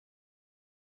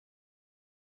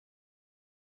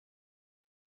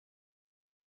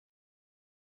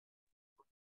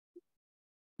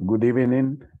Good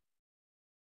evening.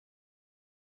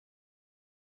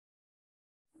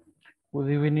 Good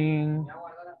evening.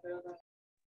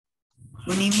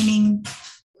 Good evening.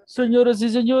 Señoras y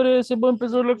señores, se va a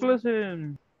empezar la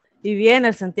clase. Y viene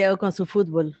el Santiago con su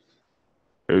fútbol.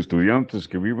 Estudiantes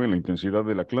que viven la intensidad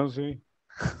de la clase.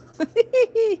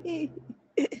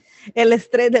 El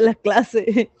estrés de la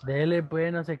clase. Dele,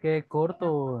 pues, no se quede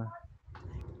corto.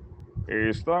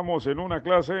 Estamos en una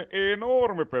clase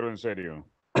enorme, pero en serio.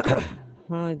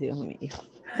 Ay, Dios mío.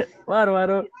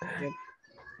 Bárbaro.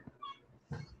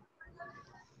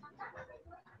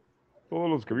 Todos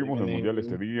los que vimos el mundial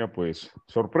este día, pues,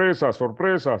 sorpresa,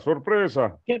 sorpresa,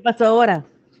 sorpresa. ¿Qué pasó ahora?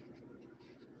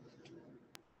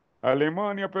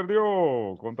 Alemania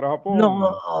perdió contra Japón.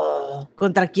 No.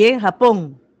 ¿Contra quién?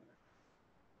 Japón.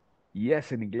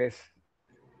 Yes, en inglés.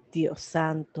 Dios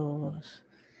santos.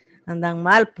 Andan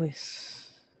mal, pues.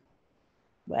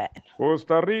 Bueno.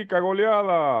 Costa Rica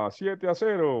goleada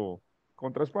 7-0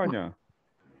 contra España.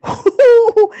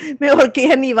 Mejor que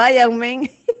ya ni vayan, men.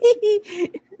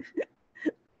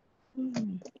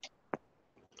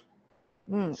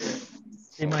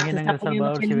 ¿Se imaginan El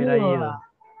Salvador si hubiera ido?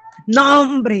 No,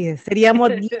 hombre, seríamos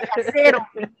 10-0.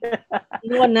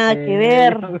 No, nada que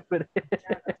ver.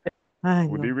 Ay,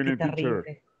 Good no, evening, qué teacher.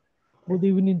 terrible. Good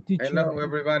evening, teacher. Hello,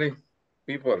 everybody.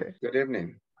 People, good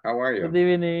evening. How are Good you?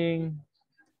 evening.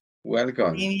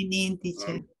 Welcome. Good evening,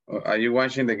 teacher. Are you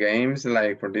watching the games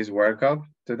like for this World Cup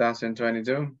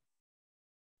 2022?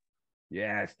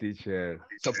 Yes, teacher.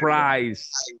 Surprise.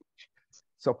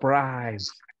 Surprise.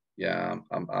 Yeah,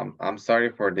 I'm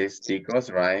sorry for these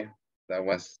ticos, right? That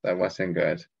wasn't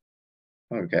good.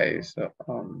 Okay, so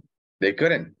they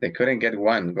couldn't get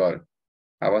one goal.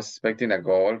 I was expecting a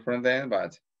goal from them,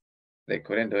 but they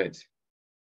couldn't do it.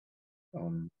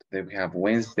 Then we have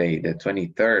Wednesday, the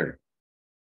 23rd.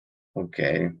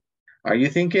 Okay. Are you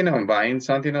thinking of buying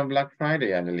something on Black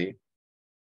Friday, Annalie?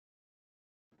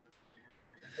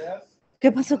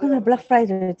 ¿Qué pasó con el Black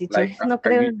Friday, teacher? Like, No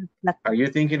creo en el Black Are you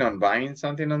thinking on buying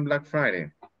something on Black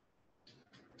Friday?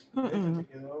 No.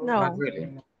 Not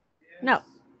really. No.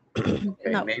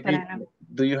 Okay, No, maybe. para nada.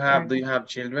 Do you have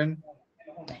children?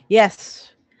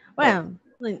 Yes. Well,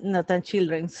 not on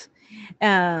children's.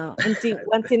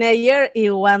 One teenager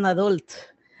and one adult.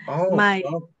 Oh, My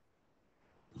oh.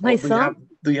 My Oh, son,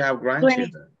 do you have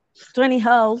grandchildren? 20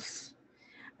 house,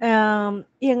 and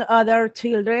other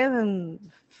children,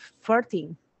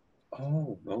 14.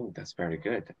 Oh, that's very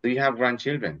good. Do you have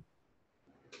grandchildren?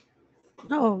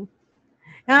 No,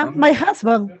 Oh. my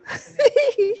husband.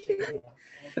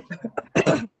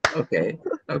 Okay,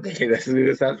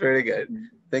 that sounds very good.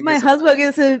 Thank My you so husband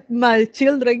is my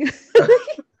children.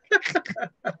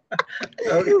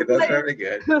 Okay, that's very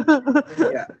good.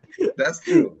 Yeah, that's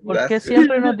true. ¿Por That's qué good.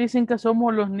 siempre nos dicen que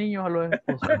somos los niños a los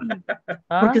esposos?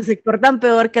 ¿Ah? Porque se cortan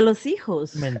peor que los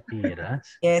hijos.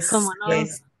 Mentiras. Yes, ¿Cómo no?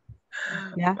 yes.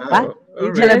 Ya, Oh, va.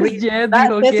 all Y la right. Yes, yes, Va,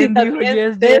 dijo, Ceci ¿quién dijo también,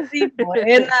 yes, yes? Ceci,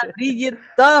 Morena, Bridget,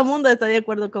 todo el mundo está de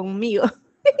acuerdo conmigo.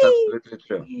 That's absolutely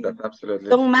true. That's absolutely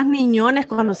Son más niñones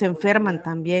cuando se enferman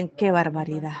también. Qué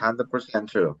barbaridad. 100%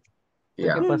 true. Lo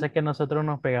Yeah, que pasa es que nosotros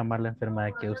nos pega más la enfermedad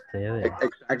que ustedes.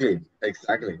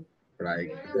 exactly.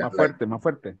 Right. Más fuerte, más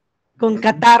fuerte. Con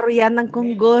catarro y andan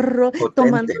con gorro,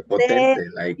 tomando té, Potente.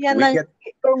 Like y andan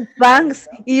con pants,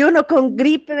 y uno con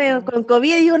gripe, con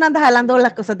COVID, y uno anda jalando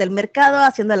las cosas del mercado,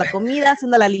 haciendo la comida,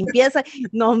 haciendo la limpieza.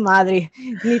 No, madre,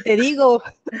 ni te digo,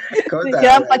 se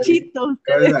quedan pachitos.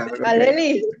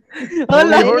 Aleli,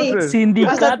 Hola, Horses.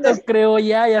 Sindicato, creo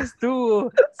ya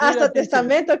estuvo. hasta Siga, teacher.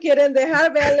 testamento quieren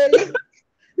dejar, ve Aleli.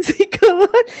 sí, como,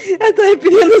 hasta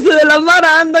despidiéndose de la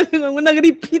Mara, andan con una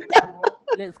gripita.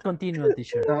 Let's continue,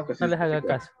 teacher. No, pues No es les haga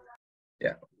difficult. caso.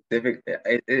 Yeah,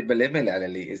 believe me,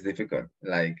 Lali, it's difficult.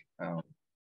 Like,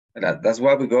 that's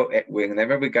why we go.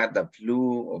 Whenever we got the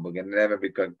flu or whenever we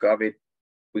got COVID,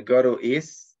 we go to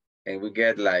ISSS and we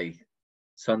get like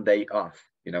Sunday off.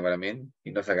 You know what I mean?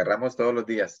 Y nos agarramos todos los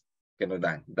días que nos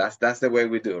dan. That's the way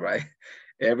we do, right?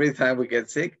 Every time we get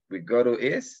sick, we go to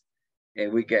ISSS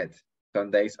and we get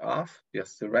Sundays off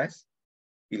just to rest.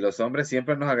 Y los hombres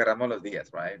siempre nos agarramos los días,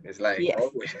 right? It's like Yes.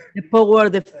 always. The power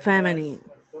of the feminine.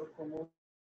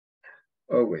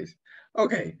 Always.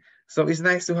 Okay. So it's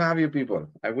nice to have you people.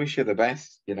 I wish you the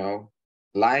best. You know,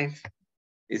 life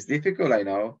is difficult, I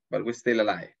know, but we're still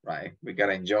alive, right? We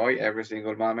gotta enjoy every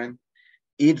single moment.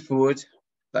 Eat food.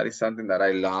 That is something that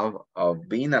I love of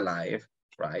being alive,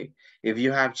 right? If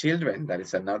you have children, that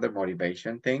is another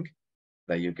motivation thing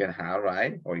that you can have,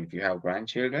 right? Or if you have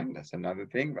grandchildren, that's another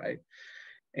thing, right?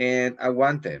 And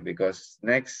aguante, because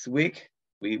next week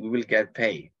we will get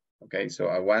paid. Okay, so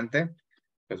aguante.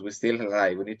 because we still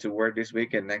alive. We need to work this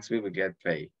week, and next week we get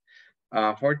paid.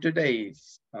 For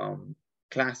today's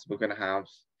class, we're gonna have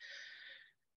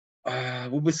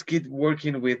we will keep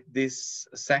working with this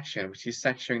section, which is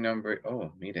section number.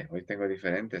 Oh, mire, hoy tengo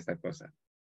diferente esta cosa.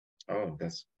 Oh,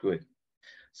 that's good.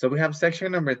 So we have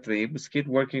section number 3. We keep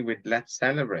working with let's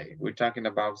celebrate. We're talking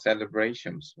about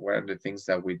celebrations. What are the things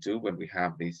that we do when we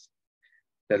have this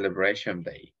celebration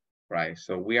day, right?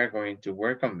 So we are going to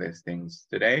work on these things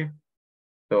today.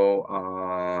 So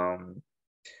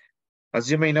as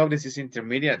you may know, this is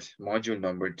intermediate module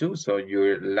number 2. So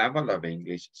your level of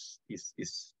English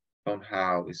is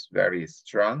somehow is very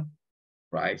strong,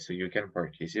 right? So you can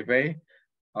participate.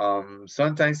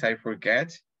 Sometimes I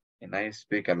forget and I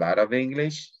speak a lot of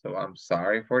English, so I'm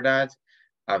sorry for that.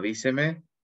 Avíseme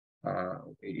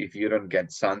if you don't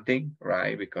get something,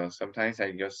 right? Because sometimes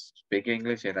I just speak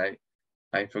English and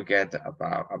I forget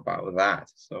about that.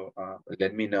 So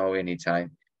let me know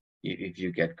anytime if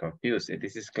you get confused.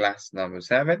 This is class number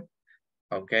 7,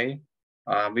 okay?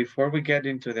 Before we get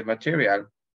into the material,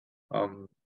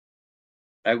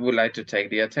 I would like to take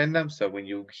the attendance. So when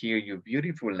you hear your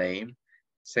beautiful name,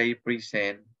 say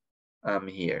present, I'm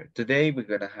here. Today we're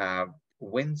gonna have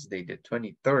Wednesday, the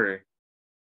 23rd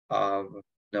of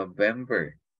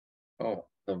November. Oh,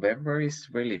 November is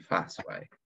really fast, right?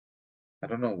 I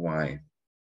don't know why.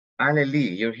 Ale Lee,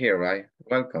 you're here, right?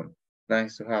 Welcome.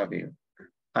 Nice to have you.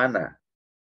 Ana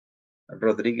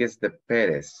Rodriguez de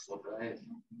Perez.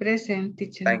 Present,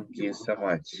 teacher. Thank you so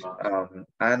much.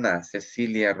 Ana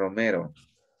Cecilia Romero.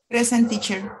 Present,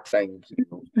 teacher. Thank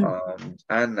you.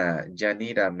 Ana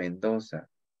Yanira Mendoza.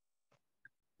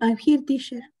 I'm here,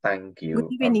 teacher. Thank you.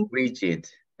 Good evening. Bridget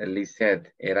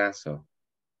Lisette Erazo.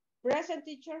 Present,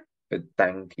 teacher.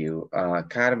 Thank you.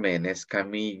 Carmen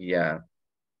Escamilla.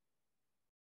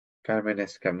 Carmen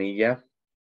Escamilla.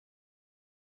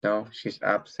 No, she's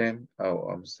absent. Oh,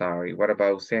 I'm sorry. What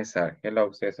about Cesar?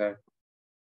 Hello, Cesar.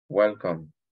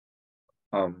 Welcome.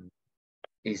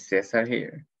 Is Cesar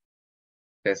here?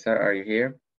 Cesar, are you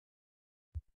here?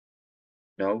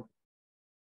 No.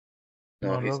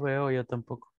 No lo veo yo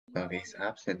tampoco. No, he's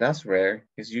absent. That's rare.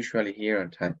 He's usually here on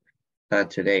time.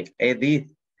 Not today. Edith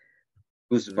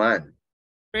Guzman.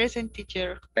 Present,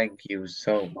 teacher. Thank you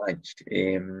so much.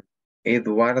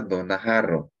 Eduardo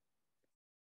Najarro.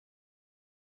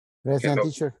 Present, Hello.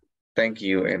 teacher. Thank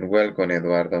you and welcome,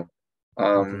 Eduardo.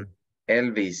 Okay.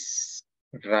 Elvis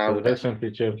Raúl. Present,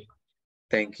 teacher.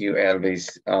 Thank you,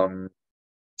 Elvis.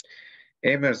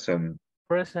 Emerson.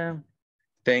 Present.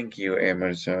 Thank you,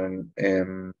 Emerson.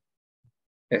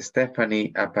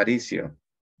 Stephanie Aparicio.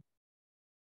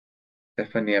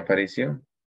 Stephanie Aparicio?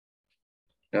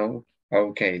 No?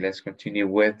 Okay, let's continue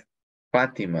with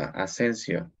Fatima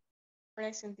Asensio.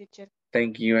 Present, teacher.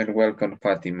 Thank you and welcome,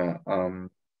 Fatima.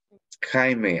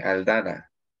 Jaime Aldana.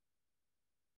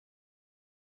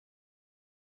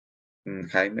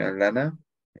 Jaime Aldana?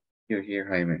 You're here,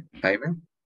 Jaime. Jaime?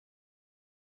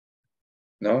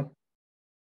 No?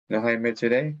 No Jaime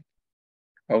today?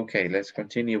 Okay, let's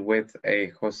continue with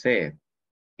Jose.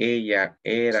 Ella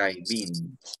era y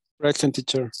vin. Present,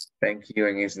 teacher. Thank you,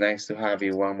 and it's nice to have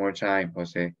you one more time,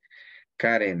 Jose.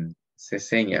 Karen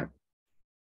Ceseña.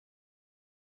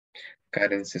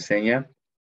 Karen Ceseña?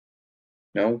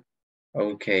 No?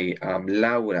 Okay,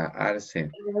 Laura Arce.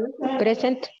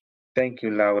 Present. Thank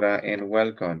you, Laura, and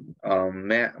welcome.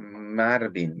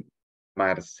 Marvin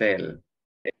Marcel.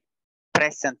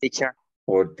 Present, teacher.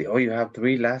 Oh, you have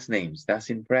 3 last names. That's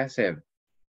impressive.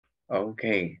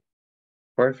 Okay,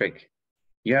 perfect.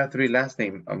 You have 3 last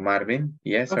names, Marvin?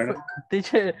 Yes or no?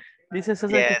 Teacher, dice César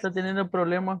que Yes. está teniendo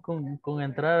problemas con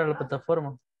entrar a la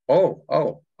plataforma. Oh,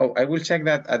 I will check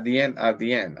that at the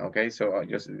end, okay? So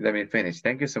just let me finish.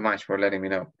 Thank you so much for letting me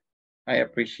know. I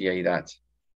appreciate that.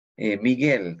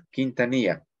 Miguel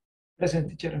Quintanilla. Present,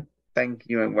 teacher. Thank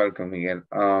you and welcome, Miguel.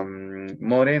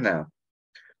 Morena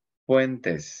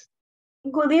Fuentes.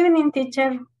 Good evening,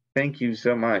 teacher. Thank you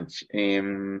so much.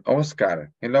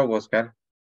 Oscar. Hello, Oscar.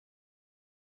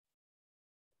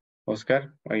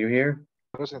 Oscar, are you here?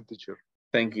 Present, teacher.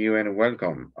 Thank you and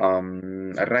welcome.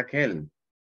 Raquel.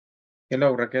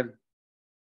 Hello, Raquel.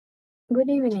 Good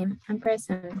evening. I'm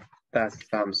present. That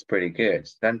sounds pretty good.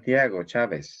 Santiago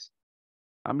Chavez.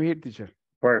 I'm here, teacher.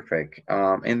 Perfect.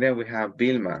 And then we have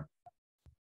Vilma.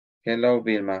 Hello,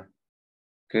 Vilma.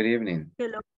 Good evening.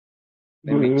 Hello.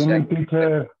 Let me check.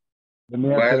 teacher.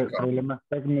 Tenía Welcome. problemas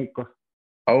técnicos.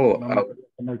 Oh, No me podía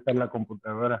conectar la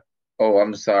computadora.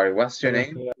 I'm sorry. What's your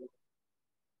name?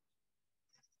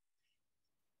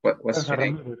 What's your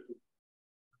name? Ramírez.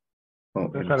 Oh,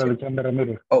 let me César check. Alexander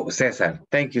Ramírez. Oh, Cesar.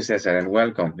 Thank you, Cesar, and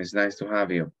welcome. It's nice to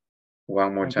have you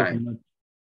one more Thank you so time. much.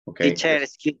 Okay. Teacher,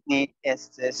 excuse me,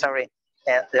 sorry,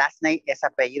 last name es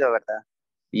apellido, ¿verdad?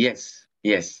 Yes,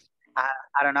 yes.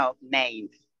 I don't know, name,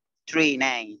 3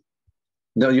 names.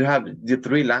 No, you have the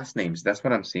 3 last names. That's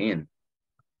what I'm seeing.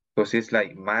 Because it's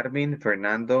like Marvin,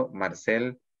 Fernando,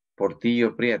 Marcel,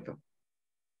 Portillo, Prieto.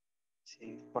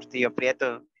 Sí, Portillo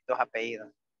Prieto, 2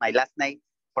 apellidos. My last name,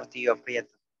 Portillo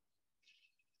Prieto.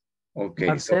 Okay.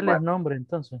 Marcel so, es nombre,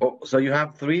 entonces. oh, so you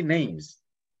have 3 names.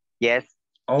 Yes.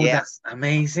 Oh, yeah. that's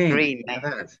amazing. 3 Look at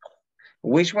names. that.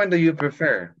 Which one do you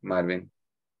prefer, Marvin?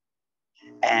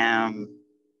 I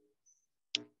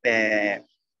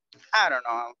don't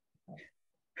know.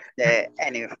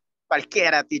 Anyway,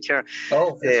 cualquiera, teacher.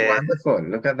 Oh, that's wonderful.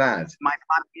 Look at that.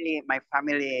 My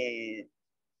family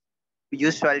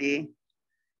usually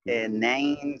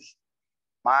names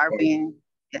Marvin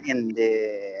in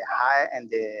the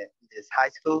this high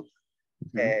school.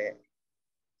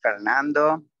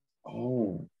 Fernando.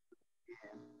 Oh.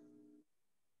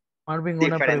 Marvin,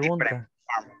 una pregunta.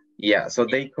 Yeah, so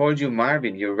they called you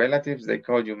Marvin. Your relatives, they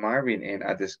called you Marvin, and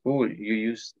at the school, you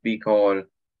used to be called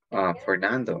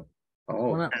Fernando.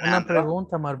 Oh. Una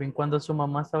pregunta, Marvin. Cuando su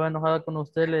mamá estaba enojada con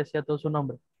usted, le decía todo su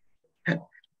nombre.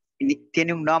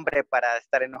 Tiene un nombre para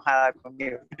estar enojada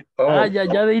conmigo. Oh, ya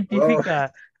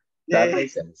identifica. That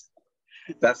makes sense.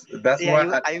 That's sí,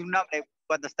 what hay un nombre.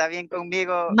 Cuando está bien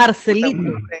conmigo,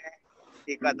 Marcelino.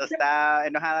 y cuando está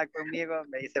enojada conmigo,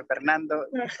 me dice Fernando.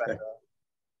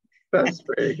 That's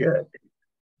very good.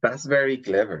 That's very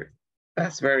clever.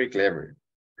 That's very clever.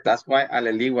 That's why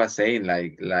Aleli was saying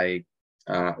like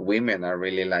women are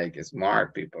really like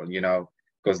smart people, you know,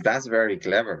 because that's very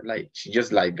clever. Like she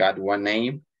just like got one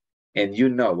name, and you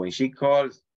know when she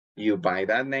calls you by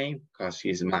that name because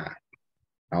she's mad.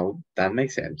 Oh, that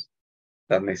makes sense.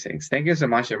 That makes sense. Thank you so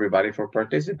much, everybody, for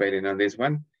participating on this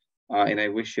one. And I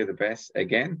wish you the best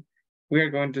again. We are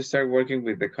going to start working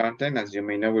with the content. As you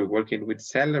may know, we're working with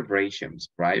celebrations,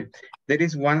 right? There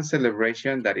is one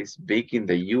celebration that is big in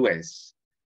the US.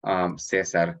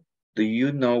 Cesar, do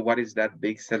you know what is that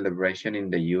big celebration in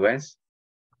the US?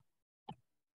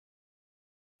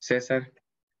 Cesar?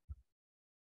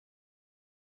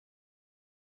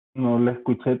 No le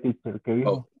escuché, teacher, ¿qué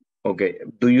dijo? Okay.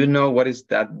 Do you know what is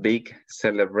that big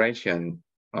celebration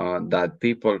that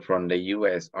people from the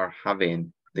US are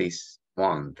having this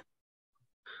month?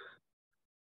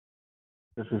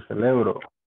 Que se celebro.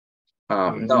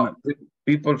 No,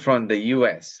 people from the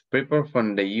US, people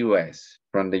from the US,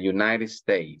 from the United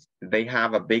States, they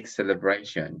have a big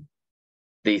celebration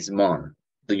this month.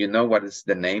 Do you know what is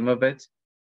the name of it?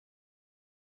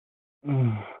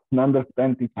 No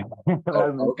understand, teacher.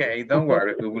 Okay, don't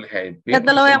worry, we will help you. Ya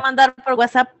te lo voy a mandar por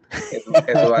WhatsApp.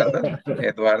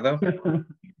 Eduardo,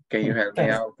 can you help me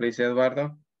out, please,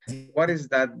 Eduardo? What is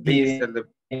that big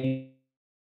celebration?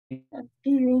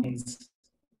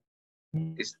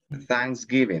 It's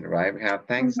Thanksgiving, right? We have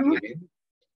Thanksgiving.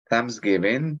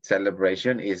 Thanksgiving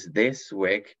celebration is this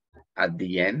week at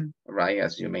the end, right?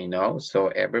 As you may know. So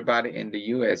everybody in the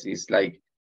US is like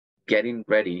getting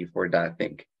ready for that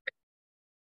thing.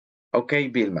 Okay,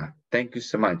 Vilma, thank you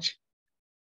so much.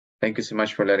 Thank you so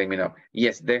much for letting me know.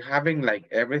 Yes, they're having like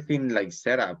everything like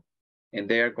set up, and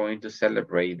they are going to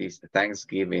celebrate this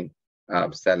Thanksgiving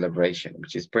celebration,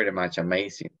 which is pretty much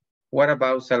amazing. What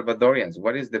about Salvadorians?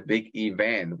 What is the big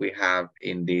event we have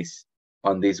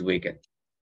on this weekend?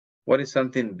 What is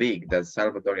something big that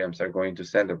Salvadorians are going to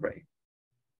celebrate?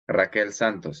 Raquel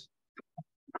Santos.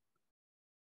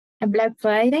 A Black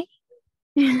Friday?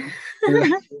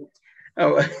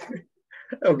 Oh,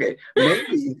 okay,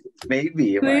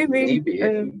 maybe,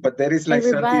 but there is like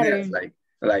something else,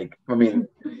 like I mean,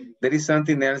 there is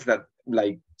something else that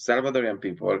like Salvadorian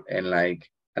people and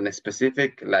like a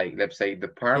specific, like let's say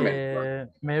department.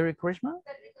 Merry Christmas?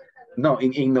 No,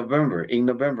 in November,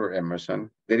 Emerson,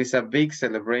 there is a big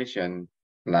celebration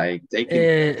like taking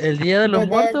El Día de los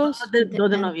Muertos. 2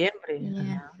 de noviembre.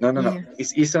 Yeah. No.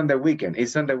 It's on the weekend.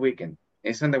 It's on the weekend.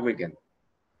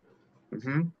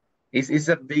 It's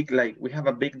a big, like, we have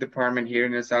a big department here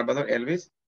in El Salvador, Elvis.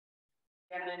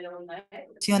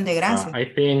 I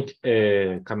think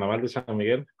Carnaval de San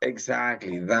Miguel.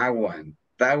 Exactly, that one.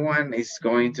 That one is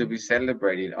going to be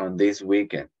celebrated on this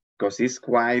weekend because it's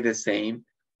quite the same.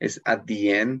 It's at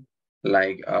the end,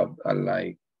 like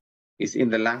it's in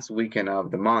the last weekend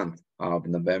of the month of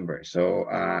November. So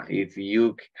if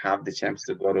you have the chance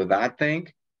to go to that thing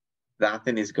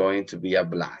is going to be a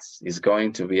blast. It's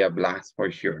going to be a blast for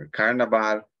sure.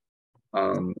 Carnival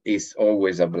is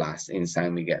always a blast in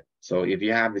San Miguel. So if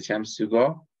you have the chance to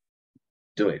go,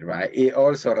 do it, right?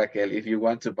 Also, Raquel, if you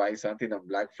want to buy something on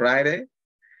Black Friday,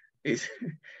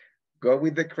 go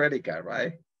with the credit card,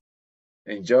 right?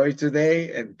 Enjoy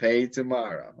today and pay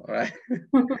tomorrow, all right?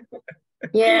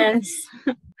 Yes.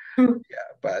 Yeah,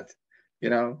 but,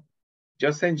 you know,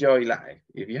 just enjoy life.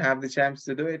 If you have the chance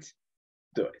to do it,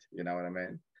 do it. You know what I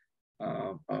mean?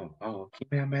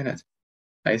 Give me a minute.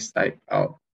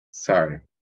 Oh, sorry.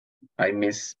 I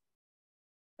missed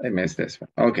this one.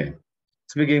 Okay.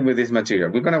 Let's begin with this material.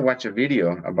 We're going to watch a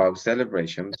video about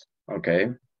celebrations, okay?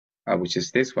 Which is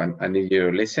this one. I need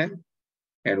you to listen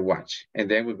and watch. And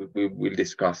then we will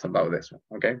discuss about this one,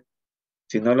 okay?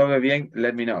 Si no lo ve bien,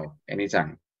 let me know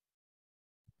anytime.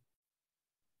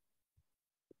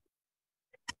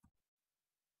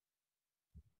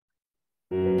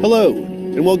 Hello,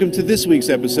 and welcome to this week's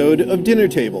episode of Dinner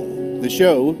Table, the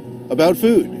show about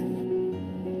food.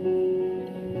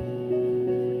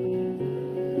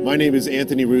 My name is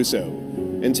Anthony Russo,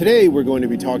 and today we're going to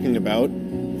be talking about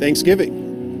Thanksgiving.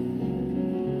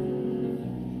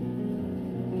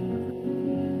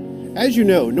 As you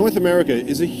know, North America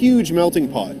is a huge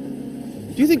melting pot.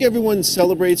 Do you think everyone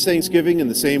celebrates Thanksgiving in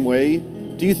the same way?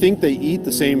 Do you think they eat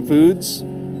the same foods?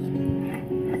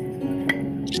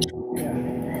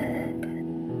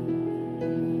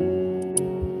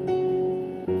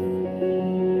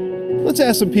 Let's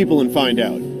ask some people and find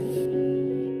out.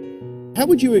 How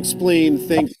would you explain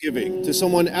Thanksgiving to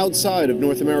someone outside of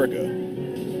North America?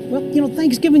 Well, you know,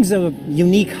 Thanksgiving's a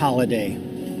unique holiday.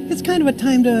 It's kind of a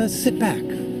time to sit back,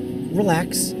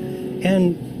 relax,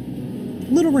 and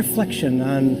a little reflection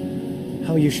on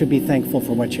how you should be thankful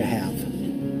for what you have.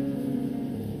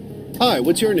 Hi,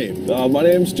 what's your name? My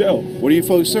name's Joe. What do you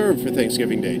folks serve for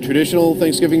Thanksgiving Day? Traditional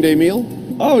Thanksgiving Day meal?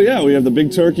 Oh yeah, we have the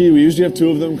big turkey. We usually have 2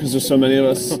 of them because there's so many of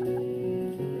us.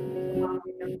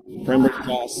 Cranberry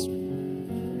sauce,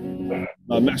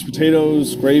 mashed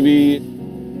potatoes, gravy.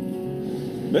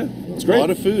 Yeah, it's great. A lot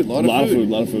of food, a lot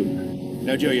of food.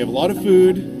 Now, Joe, you have a lot of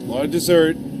food, a lot of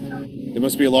dessert. There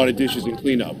must be a lot of dishes and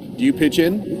cleanup. Do you pitch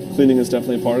in? Cleaning is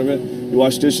definitely a part of it. You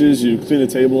wash dishes, you clean the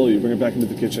table, you bring it back into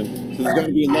the kitchen. So there's going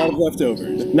to be a lot of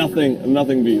leftovers.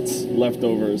 Nothing beats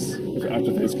leftovers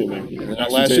after Thanksgiving. And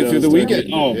that lasts you through the weekend.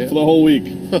 Oh, yeah. For the whole week.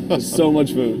 There's so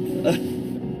much food.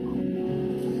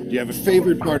 Do you have a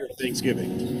favorite part of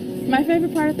Thanksgiving? My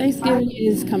favorite part of Thanksgiving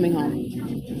is coming home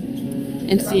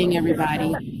and seeing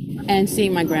everybody and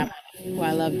seeing my grandma, who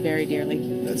I love very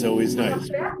dearly. That's always nice.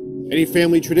 Any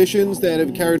family traditions that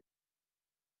have carried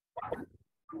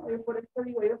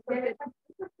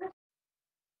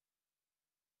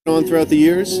on throughout the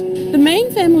years? The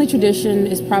main family tradition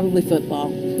is probably football.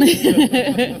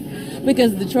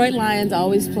 Because Detroit Lions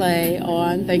always play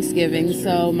on Thanksgiving,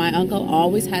 so my uncle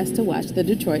always has to watch the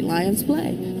Detroit Lions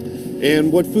play.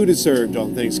 And what food is served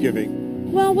on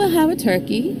Thanksgiving? Well, we'll have a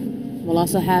turkey. We'll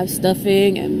also have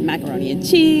stuffing and macaroni and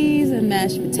cheese and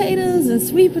mashed potatoes and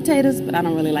sweet potatoes, but I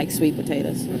don't really like sweet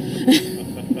potatoes.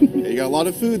 You got a lot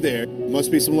of food there.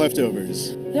 Must be some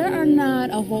leftovers. There are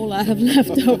not a whole lot of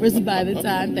leftovers by the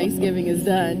time Thanksgiving is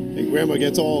done. And Grandma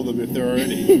gets all of them if there are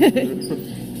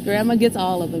any. Grandma gets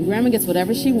all of them. Grandma gets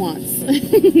whatever she wants.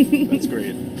 That's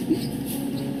great.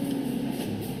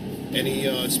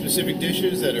 Any specific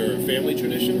dishes that are a family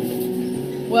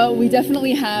tradition? Well, we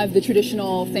definitely have the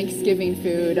traditional Thanksgiving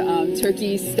food,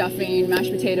 turkey, stuffing,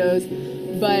 mashed potatoes,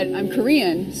 but I'm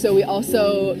Korean, so we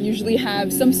also usually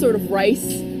have some sort of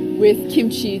rice with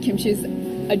kimchi. Kimchi is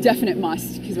a definite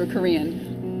must because we're Korean.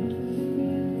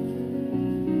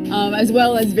 As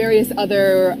well as various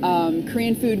other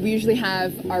Korean food. We usually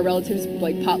have our relatives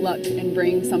like potluck and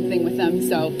bring something with them,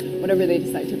 so whatever they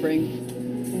decide to bring.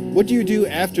 What do you do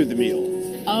after the meal?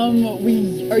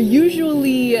 We are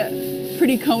usually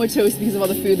pretty comatose because of all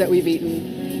the food that we've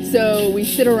eaten. So we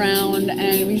sit around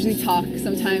and we usually talk.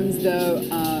 Sometimes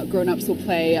the grown-ups will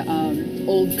play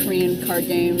old Korean card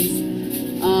games,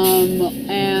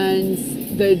 and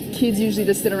the kids usually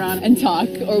just sit around and talk,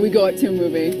 or we go out to a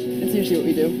movie. That's usually what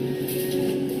we do.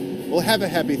 Well, have a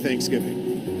happy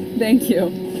Thanksgiving. Thank you.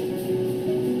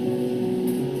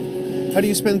 How do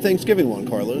you spend Thanksgiving, Juan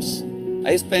Carlos?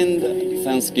 I spend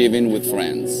Thanksgiving with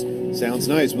friends. Sounds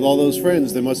nice. With all those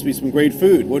friends, there must be some great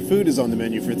food. What food is on the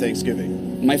menu for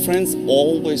Thanksgiving? My friends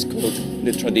always cook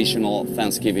the traditional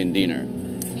Thanksgiving dinner.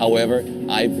 However,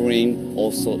 I bring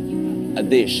also a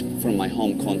dish from my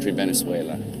home country,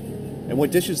 Venezuela. And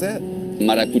what dish is that?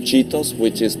 Maracuchitos,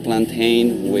 which is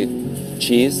plantain with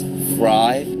cheese,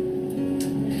 fried,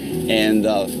 and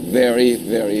very,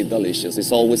 very delicious.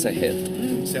 It's always a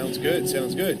hit. Sounds good,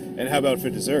 sounds good. And how about for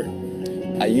dessert?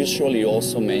 I usually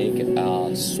also make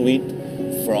a sweet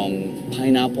from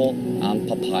pineapple and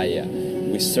papaya.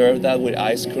 We serve that with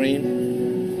ice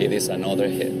cream. It is another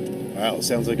hit. Wow,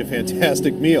 sounds like a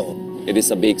fantastic meal. It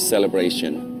is a big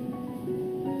celebration.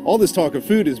 All this talk of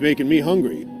food is making me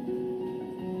hungry.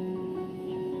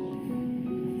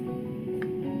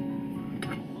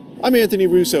 I'm Anthony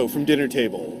Russo from Dinner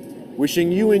Table,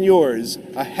 wishing you and yours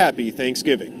a happy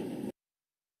Thanksgiving.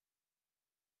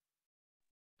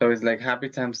 So it's like happy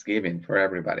Thanksgiving for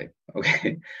everybody.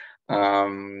 Okay.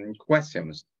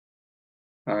 Questions.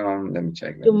 Let me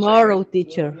check. Tomorrow,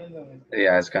 teacher.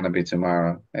 Yeah, it's gonna be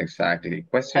tomorrow. Exactly.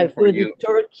 Question I for food you.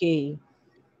 turkey.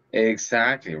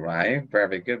 Exactly, right?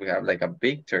 Very good. We have like a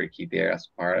big turkey there as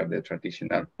part of the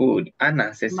traditional food.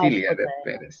 Ana Cecilia de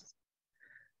Perez.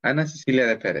 Ana Cecilia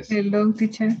de Perez. Hello,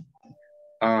 teacher.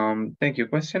 Thank you.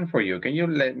 Question for you. Can you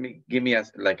give me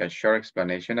like a short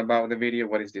explanation about the video?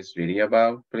 What is this video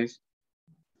about, please?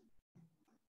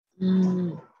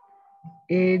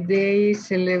 They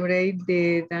celebrate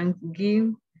the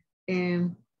Thanksgiving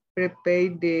and prepare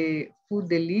the food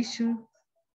delicious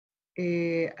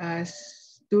as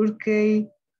turkey,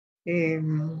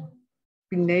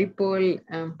 pineapple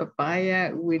and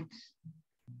papaya with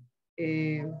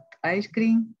ice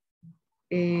cream.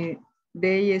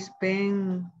 They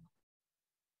spend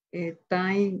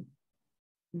time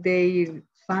their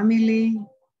family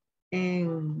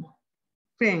and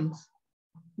friends.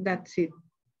 That's it.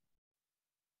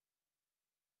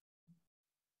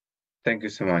 Thank you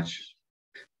so much.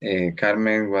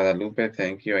 Carmen Guadalupe,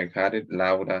 thank you. I got it.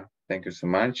 Laura, thank you so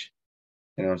much.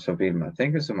 And also Vilma,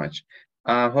 thank you so much.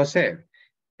 Jose,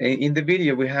 in the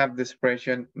video, we have the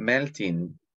expression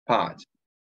melting pot.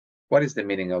 What is the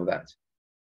meaning of that?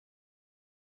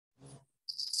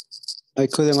 I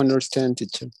couldn't understand,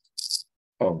 teacher.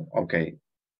 Oh, okay.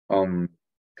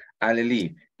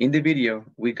 Aleli, in the video,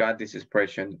 we got this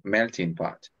expression melting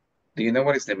pot. Do you know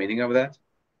what is the meaning of that?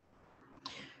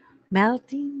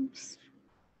 Melting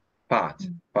pot.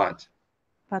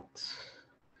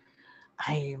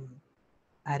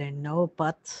 I don't know,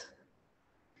 but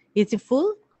is it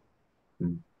full?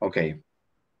 Okay.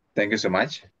 Thank you so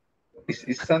much.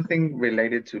 It's something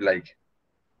related to like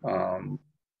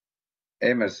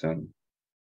Emerson.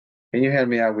 Can you help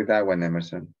me out with that one,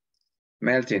 Emerson?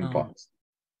 Melting pot.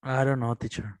 I don't know,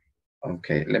 teacher.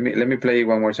 Okay, let me play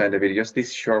one more time the video. Just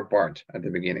this short part at the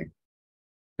beginning.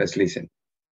 Let's listen.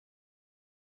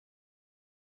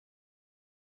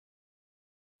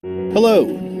 Hello,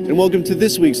 and welcome to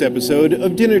this week's episode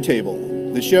of Dinner Table,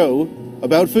 the show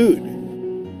about food.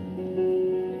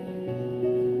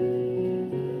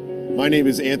 My name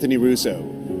is Anthony Russo,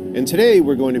 and today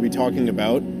we're going to be talking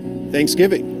about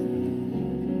Thanksgiving.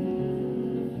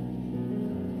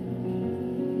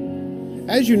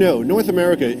 As you know, North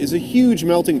America is a huge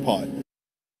melting pot.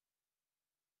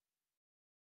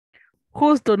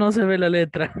 Justo no se ve la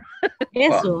letra.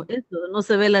 Eso, no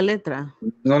se ve la letra.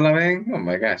 ¿No la ven? Oh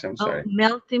my gosh, I'm sorry.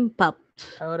 Melting pot.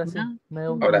 Ahora sí.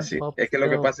 Ahora sí. Es que lo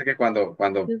que pasa es que cuando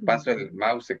paso el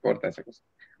mouse se corta esa cosa.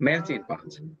 Melting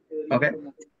pot. Okay.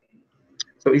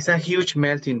 So it's a huge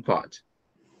melting pot.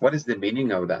 What is the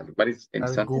meaning of that? What is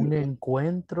 ¿Algún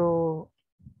encuentro?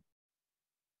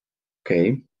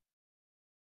 Okay.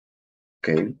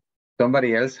 Okay.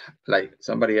 Somebody else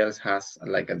has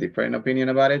like a different opinion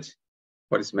about it.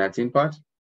 What is melting pot?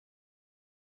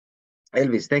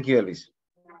 Elvis, thank you, Elvis.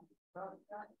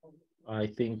 I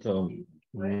think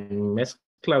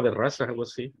mezcla de razas, algo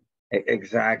así.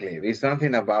 Exactly. There's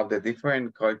something about the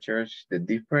different cultures, the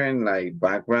different like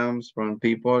backgrounds from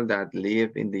people that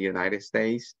live in the United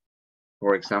States.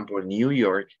 For example, New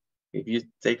York. If you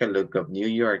take a look of New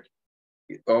York,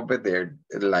 over there,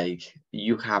 like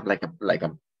you have like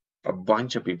a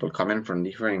bunch of people coming from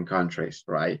different countries,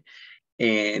 right?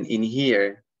 And in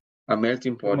here, a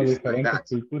melting pot is like that.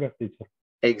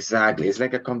 Exactly. It's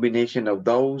like a combination of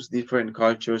those different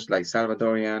cultures like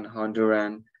Salvadorian,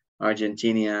 Honduran,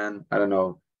 Argentinian, I don't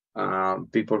know,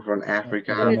 people from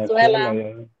Africa.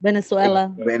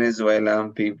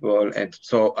 Venezuelan people. And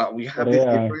so we have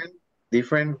these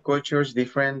different cultures,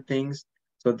 different things.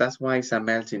 So that's why it's a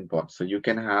melting pot. So you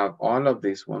can have all of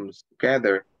these ones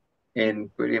together and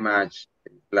pretty much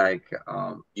like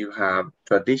you have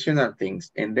traditional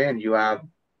things and then you have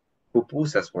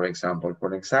pupusas, for example,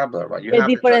 right? You have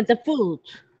different food.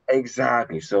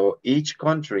 Exactly. So each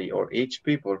country or each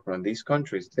people from these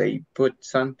countries, they put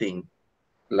something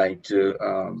like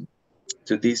to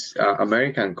this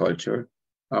American culture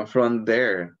from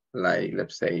their, like,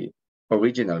 let's say,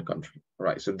 original country,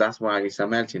 right? So that's why it's a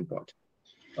melting pot.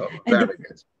 Very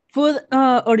good. Food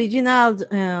original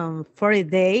for a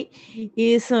day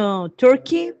is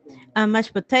turkey,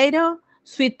 mashed potato,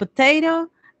 sweet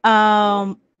potato,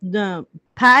 the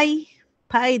pie,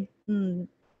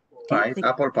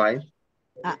 apple pie.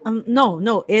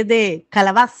 No, es de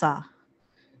calabaza.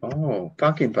 Oh,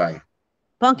 pumpkin pie.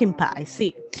 Pumpkin pie,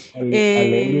 sí.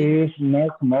 Aleli no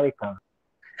es American.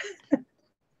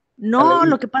 No,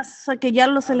 lo que pasa es que ya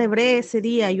lo celebré ese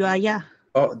día yo allá.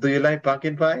 Oh, do you like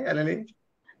pumpkin pie, Aleli?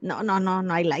 No,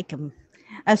 I like them.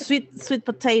 Sweet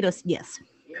potatoes, yes.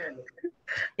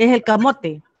 Es el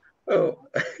camote. Oh.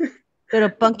 Pero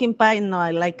pumpkin pie, no,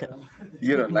 I like it.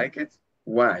 You don't like it?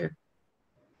 Why?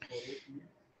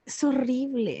 Es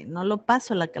horrible, no lo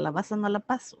paso, la calabaza no la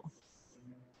paso.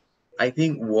 I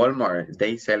think Walmart,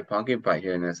 they sell pumpkin pie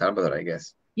here in El Salvador, I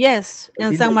guess. Yes,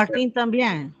 en San Martín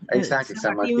también. Exactly,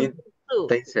 San Martín.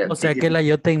 They sell. O sea que la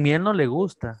yota en miel no le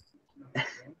gusta.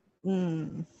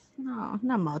 No,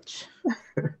 not much.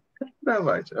 Not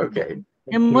much, okay.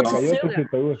 And much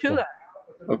sugar.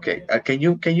 Okay, can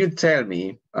you tell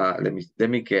me, let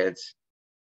me get,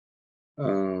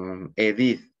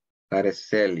 Edith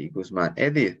Araceli Guzman.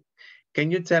 Edith,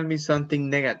 can you tell me something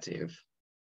negative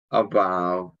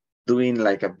about doing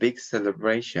like a big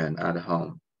celebration at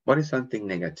home? What is something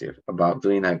negative about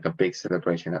doing like a big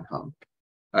celebration at home,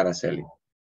 Araceli?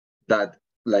 That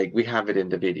like we have it in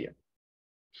the video.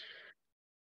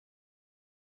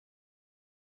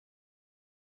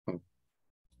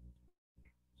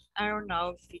 I don't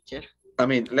know, teacher. I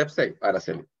mean, let's say,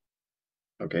 Araceli,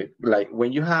 okay, like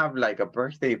when you have like a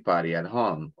birthday party at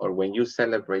home or when you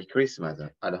celebrate Christmas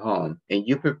at home and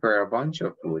you prepare a bunch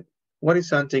of food, what is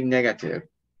something negative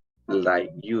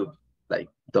like you like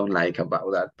don't like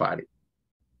about that party?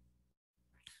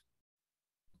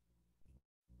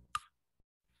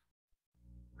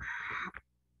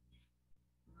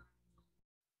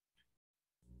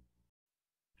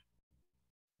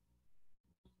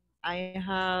 I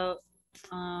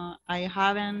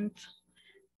haven't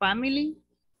family.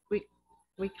 We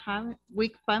have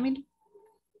weak family.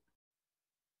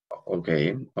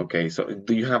 Okay. So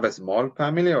do you have a small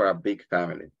family or a big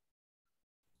family?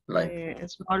 Like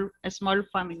A small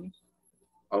family.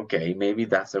 okay, maybe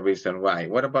that's the reason why.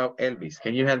 What about Elvis?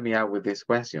 Can you help me out with this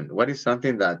question? What is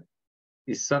something that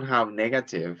is somehow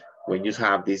negative when you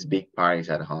have these big parties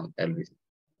at home, Elvis?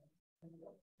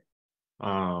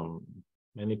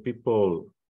 Many people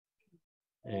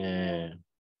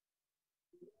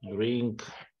drink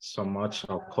so much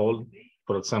alcohol,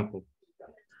 for example.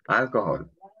 Alcohol.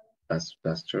 That's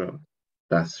true.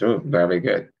 That's true. Very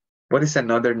good. What is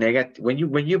another negative? When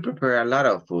you prepare a lot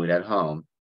of food at home,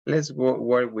 let's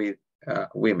work with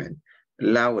women.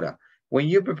 Laura, when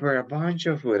you prepare a bunch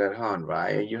of food at home,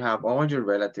 right, and you have all your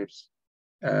relatives,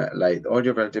 like all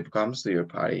your relative comes to your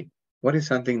party, what is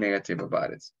something negative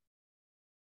about it?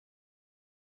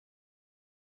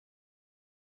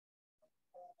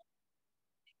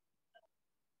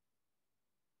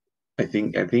 I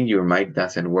think your mic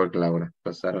doesn't work, Laura,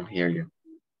 because I don't hear you.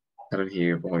 I don't hear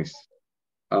your voice.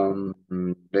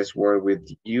 Let's work with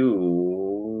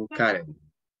you, Karen.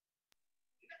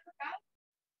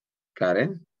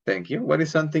 Karen, thank you. What is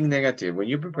something negative when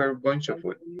you prepare a bunch of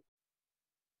food?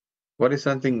 What is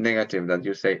something negative that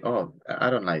you say, oh, I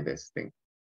don't like this thing?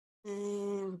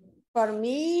 For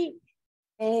me,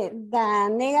 the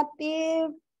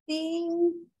negative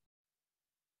thing,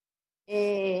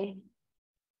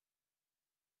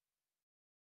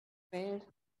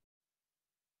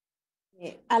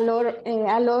 a lot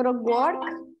of work.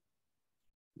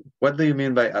 What do you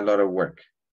mean by a lot of work?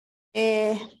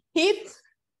 Heat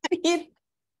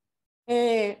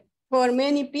for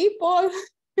many people.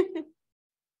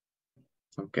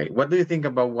 Okay, what do you think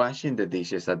about washing the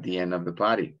dishes at the end of the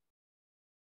party?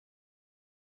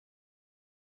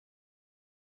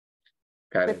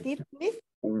 Karen, Repeat, please.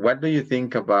 what do you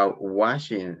think about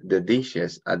washing the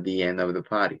dishes at the end of the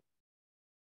party?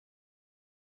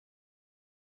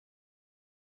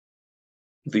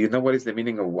 Do you know what is the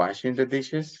meaning of washing the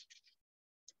dishes?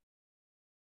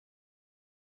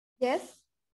 Yes.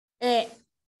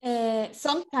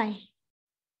 Sometimes.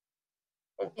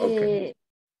 Okay.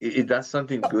 Is that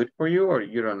something good for you or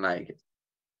you don't like it?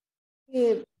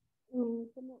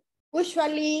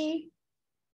 Usually,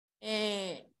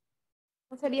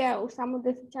 ¿cómo sería? Usamos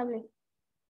desechable.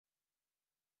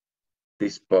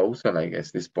 Disposal, I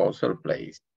guess. Disposal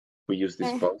place. We use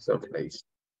disposal place.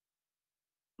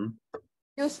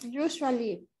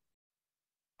 Usually.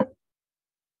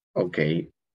 Okay,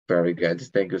 very good.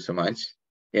 Thank you so much.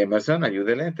 Emerson,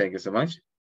 ayúdele. Thank you so much.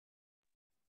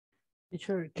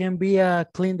 Teacher, can be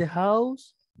clean the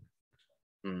house.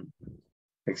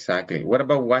 Exactly. What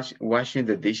about washing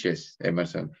the dishes,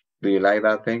 Emerson? Do you like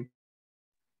that thing?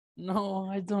 No,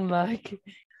 I don't like it.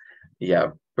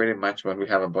 Yeah, pretty much when we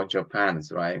have a bunch of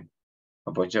pans, right?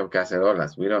 A bunch of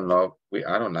cacerolas. We don't love,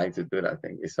 I don't like to do that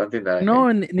thing. It's something that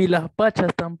no, ni las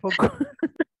pachas tampoco.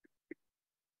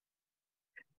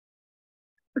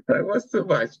 That was too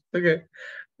much. Okay.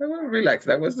 Relax.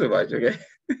 That was too much. Okay.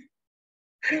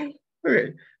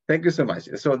 Okay. Thank you so much.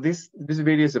 So this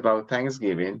video is about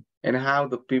Thanksgiving and how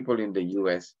the people in the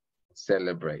US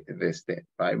celebrate this day,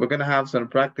 right? We're going to have some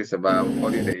practice about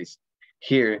holidays.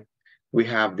 Here we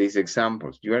have these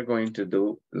examples. You are going to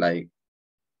do like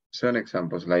some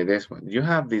examples like this one. You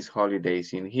have these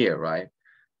holidays in here, right?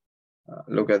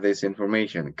 Look at this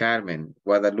information. Carmen,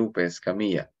 Guadalupe,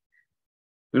 Camilla.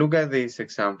 Look at these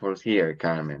examples here,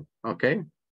 Carmen. Okay?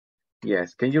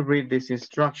 Yes. Can you read these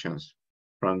instructions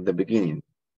from the beginning,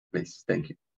 please? Thank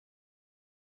you.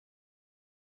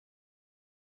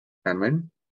 Carmen?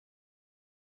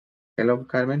 Hello,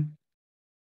 Carmen?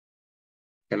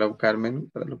 Hello,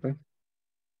 Carmen Guadalupe?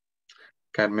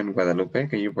 Carmen Guadalupe,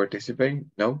 can you participate?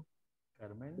 No?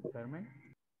 Carmen?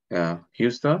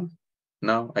 Houston?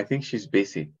 No, I think she's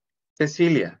busy.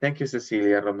 Cecilia, thank you,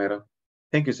 Cecilia Romero.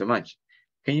 Thank you so much.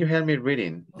 Can you help me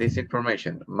reading this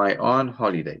information? My own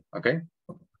holiday, okay?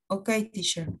 Okay,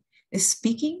 teacher.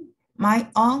 Speaking, my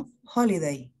own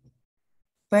holiday.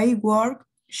 Pay work,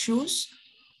 choose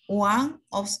one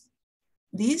of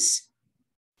these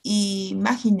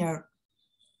imaginary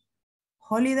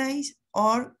holidays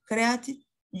or create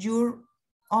your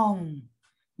own.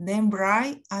 Then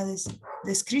write a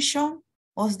description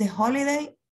of the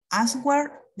holiday.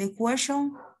 Answer the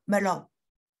question below.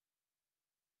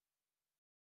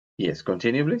 Yes,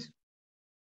 continue, please.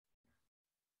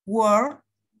 Word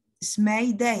is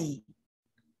May Day.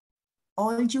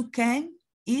 All you can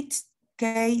eat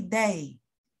cake day.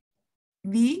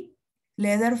 B,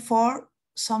 letter for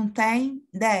sometime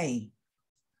day.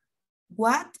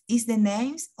 What is the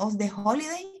name of the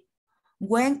holiday?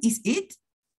 When is it?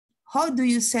 How do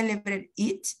you celebrate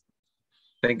it?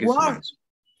 Thank you so much.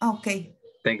 Okay.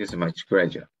 Thank you so much,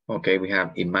 great job. Okay, we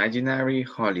have imaginary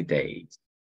holidays,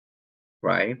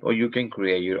 right? Or you can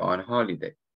create your own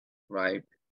holiday, right?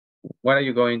 What are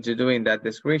you going to do in that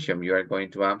description? You are going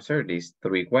to answer these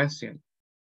three questions.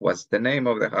 What's the name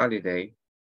of the holiday?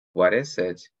 What is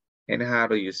it? And how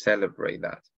do you celebrate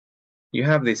that? You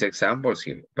have these examples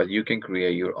here, but you can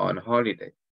create your own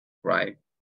holiday, right?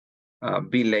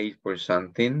 Be late for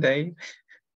something day.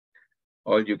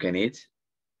 All you can eat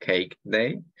cake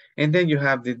day. And then you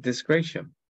have the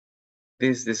description.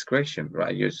 This description,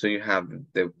 right? So you have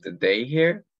the day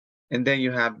here, and then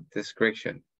you have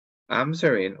description.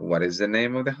 Answering what is the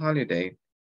name of the holiday?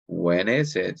 When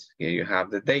is it? Here you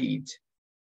have the date.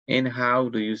 And how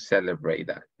do you celebrate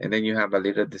that? And then you have a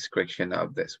little description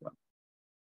of this one.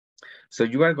 So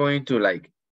you are going to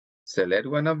like select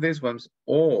one of these ones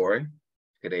or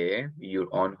create your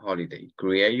own holiday.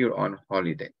 Create your own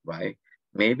holiday, right?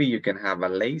 Maybe you can have a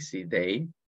lazy day,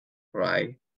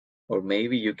 right? Or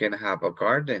maybe you can have a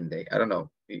garden day. I don't know.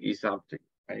 It's up to you,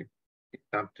 right?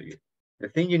 It's up to you. The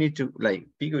thing you need to like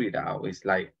figure it out is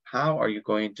like, how are you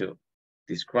going to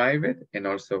describe it? And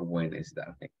also when is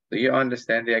that thing? Do you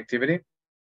understand the activity?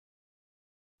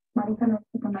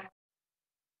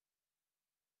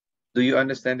 Do you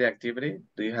understand the activity?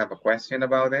 Do you have a question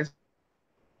about this?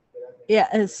 Yeah,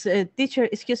 as a teacher,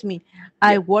 excuse me.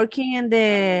 I working in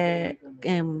the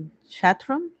chat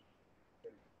room.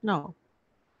 No.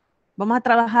 Vamos a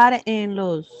trabajar en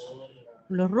los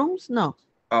rooms. No.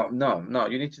 Oh, no.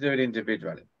 You need to do it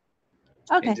individually.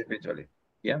 Okay. Individually.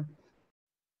 Yeah.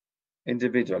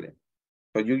 Individually.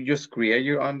 So you just create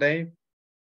your own day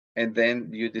and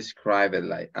then you describe it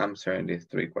like answering these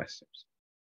three questions.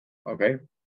 Okay.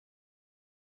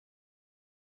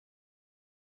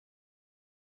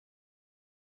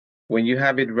 When you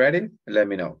have it ready, let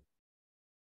me know.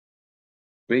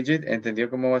 Bridget, ¿entendió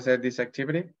cómo va a ser this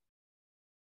activity?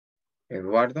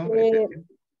 Eduardo, ¿entendió?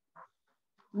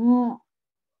 More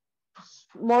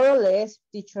or less,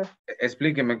 teacher.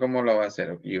 Explíqueme cómo lo va a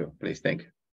hacer. You, please, thank you.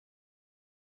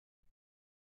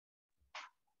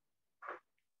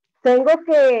 Tengo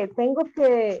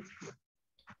que,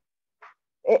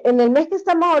 en el mes que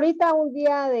estamos ahorita, un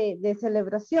día de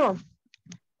celebración.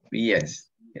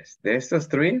 Yes. De estos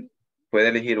three, puede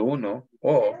elegir uno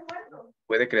o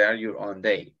puede crear your own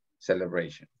day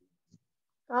celebration.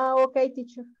 Okay,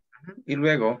 teacher. Y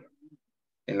luego,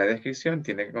 en la descripción,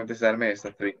 tiene que contestarme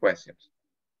estas three questions.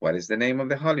 What is the name of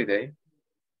the holiday?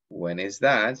 When is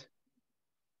that?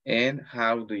 And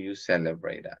how do you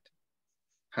celebrate that?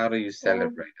 How do you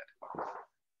celebrate that?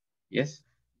 Yes?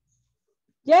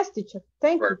 Yes, teacher.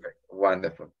 Thank you. Perfect.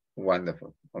 Wonderful.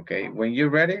 Wonderful. Okay. When you're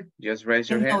ready, just raise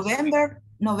your hand.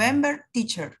 November,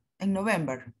 teacher. In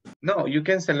November. No, you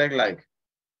can select like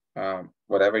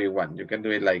whatever you want. You can do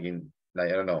it like in,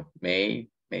 like, I don't know, May,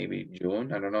 maybe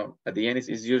June. I don't know. At the end,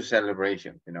 it's your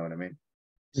celebration. You know what I mean?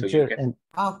 So Teacher, you can,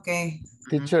 Okay.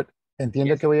 teacher,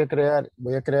 entiendo que voy a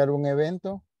crear un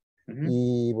evento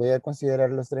y voy a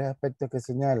considerar los 3 aspectos que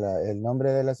señala: el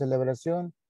nombre de la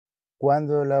celebración,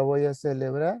 cuándo la voy a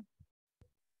celebrar,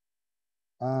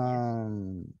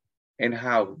 and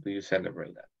how do you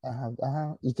celebrate that?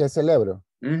 ¿y qué celebro?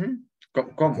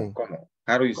 ¿Cómo?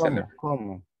 How do you celebrate?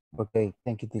 ¿Cómo? Okay,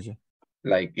 thank you, teacher.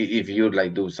 Like if you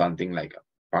like do something like a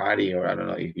party, or I don't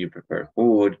know, if you prepare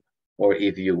food, or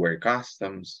if you wear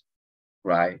customs,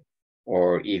 right?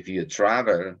 Or if you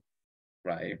travel,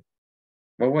 right?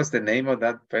 What was the name of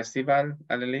that festival,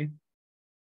 Anneli?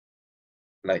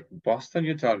 Like Boston,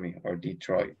 you told me, or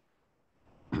Detroit?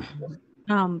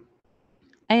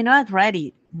 I know it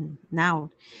ready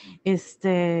now.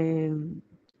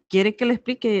 ¿Quiere que le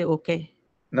explique o qué?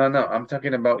 No, I'm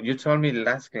talking about, you told me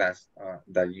last class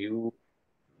that you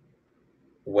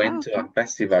went to a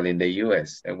festival in the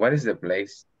US. And what is the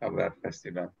place of that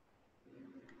festival?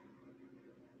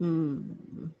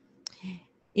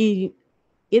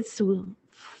 It's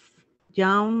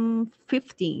June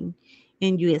 15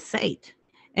 in USA.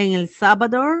 En El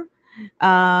Salvador,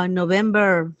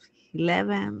 November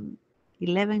 11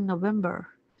 November.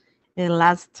 The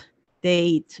last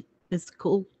date is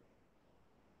cool.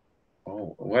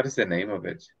 Oh, what is the name of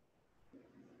it?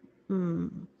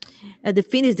 They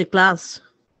finish the class.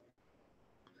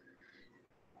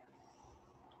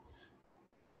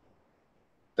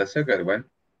 That's a good one.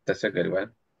 That's a good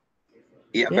one.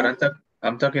 Yeah, but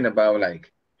I'm talking about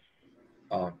like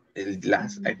I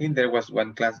think there was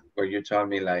one class where you told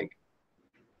me like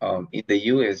in the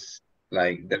US,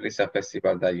 like there is a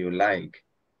festival that you like,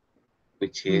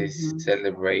 which is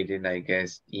celebrating, I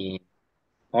guess, in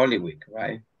Holy Week,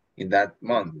 right? In that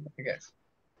month, I guess.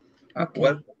 Okay.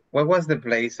 What was the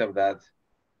place of that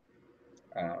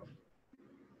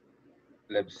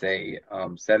let's say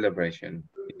celebration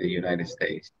in the United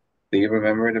States? Do you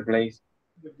remember the place?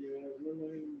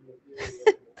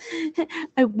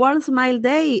 It was my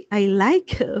day. I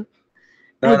like it.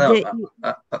 No,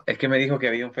 es que me dijo que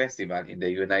había un festival in the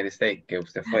United States que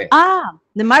usted fue.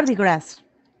 The Mardi Gras.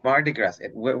 Mardi Gras.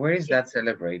 Where is that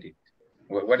celebrated?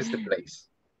 What is the place?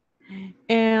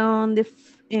 And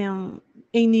in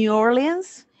New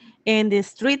Orleans, in the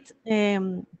street,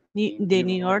 the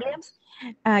New Orleans.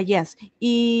 Yes.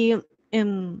 Y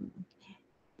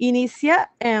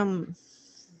inicia,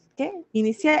 ¿qué?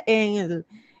 Inicia en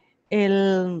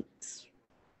el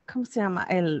 ¿cómo se llama?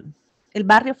 El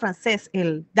barrio francés,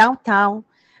 el downtown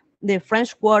de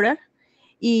French Quarter.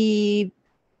 Y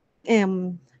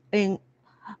quiero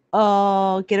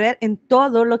ver en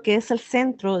todo lo que es el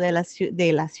centro de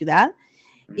la ciudad,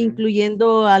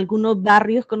 incluyendo algunos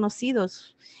barrios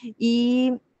conocidos.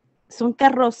 Y son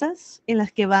carrozas en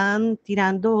las que van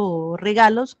tirando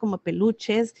regalos como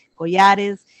peluches,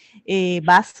 collares,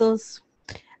 vasos,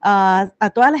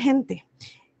 a toda la gente.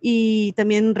 Y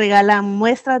también regalan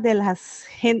muestras de las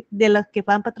que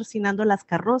van patrocinando las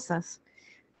carrozas.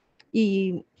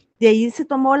 Y de ahí se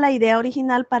tomó la idea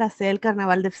original para hacer el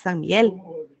carnaval de San Miguel.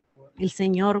 El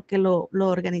señor que lo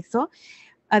organizó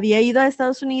había ido a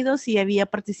Estados Unidos y había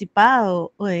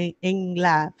participado en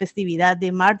la festividad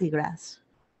de Mardi Gras.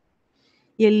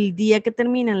 Y el día que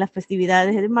terminan las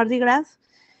festividades de Mardi Gras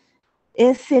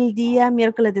es el día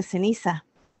miércoles de ceniza.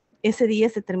 Ese día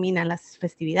se terminan las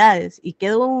festividades y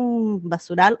quedó un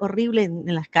basural horrible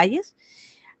en las calles.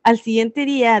 Al siguiente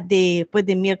día, de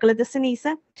miércoles de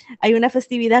ceniza, hay una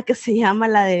festividad que se llama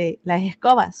la de las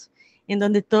escobas, en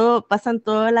donde pasan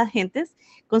todas las gentes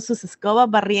con sus escobas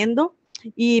barriendo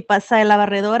y pasa la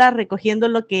barredora recogiendo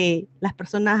lo que las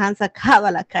personas han sacado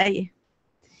a la calle.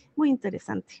 Muy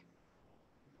interesante.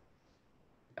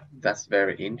 That's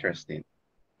very interesting.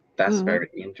 That's very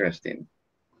interesting.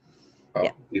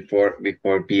 Before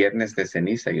Viernes de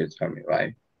Ceniza, you told me,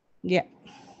 right? Yeah.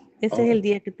 Ese es el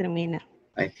día que termina.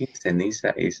 I think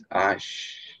Ceniza is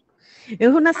Ash. Es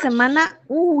una semana,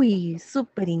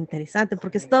 súper interesante,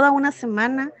 porque es toda una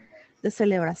semana de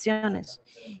celebraciones.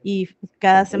 Y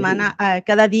cada semana,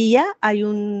 cada día hay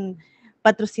un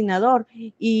patrocinador.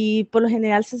 Y por lo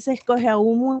general se escoge a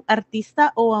un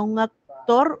artista o a un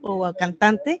actor o a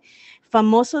cantante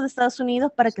famoso de Estados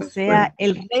Unidos para que sea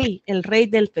el rey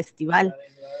del festival.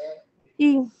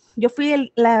 Y yo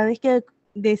fui la vez que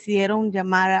decidieron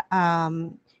llamar a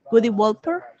Woody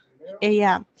Walper.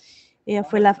 Ella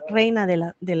fue la reina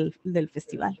del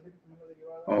festival.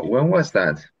 Oh, when was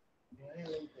that?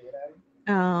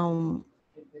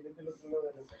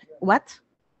 What?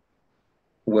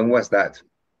 When was that?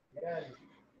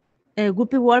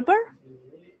 Whoopi Walper?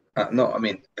 No, I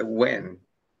mean, when?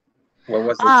 What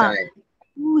was the time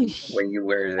when you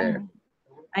were there?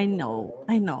 I know.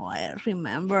 I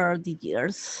remember the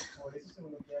years.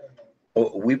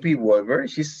 Oh, Whippy Wolver,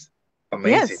 she's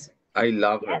amazing. Yes. I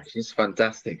love her. She's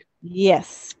fantastic.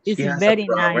 Yes, it's She has very a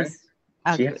program, nice.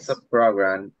 She has a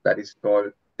program that is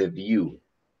called The View.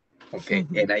 Okay,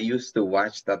 and I used to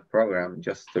watch that program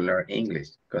just to learn English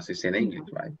because it's in English,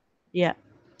 right? Yeah.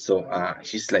 So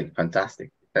she's like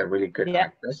fantastic. A really good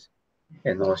actress,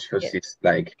 and also she's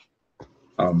like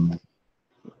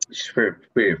she's very,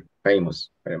 very famous,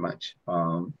 very much.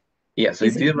 Yeah. So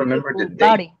do you remember the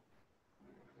date?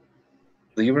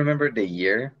 Do you remember the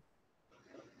year?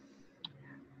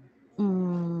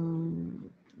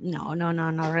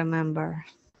 No, remember.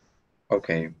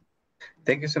 Okay.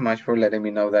 Thank you so much for letting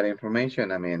me know that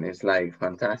information. I mean, it's like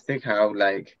fantastic how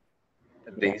like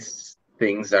these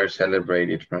things are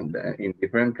celebrated from in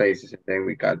different places, and then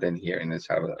we got them here in El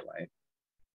Salvador, right?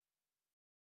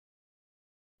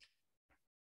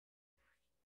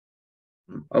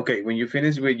 Okay, when you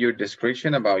finish with your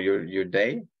description about your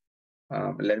day,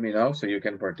 let me know so you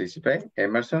can participate.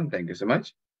 Emerson, thank you so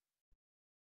much.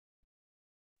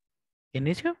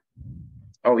 Inicio?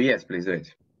 Oh, yes, please do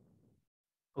it.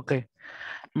 Okay.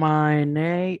 My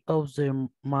name of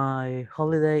my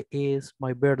holiday is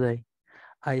my birthday.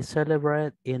 I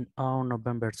celebrate on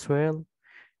November 12th.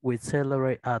 We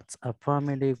celebrate as a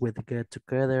family with get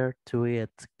together to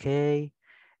eat cake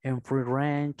and free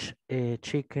range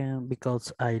chicken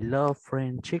because I love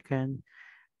fried chicken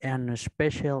and a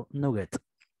special nugget.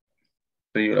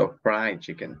 So you love fried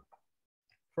chicken?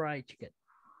 Fried chicken.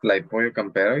 Like pollo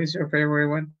campero is your favorite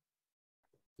one?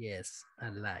 Yes, I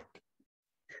like.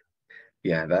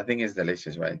 Yeah, that thing is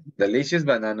delicious, right? Delicious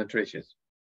but not nutritious.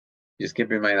 Just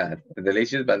keep in mind that.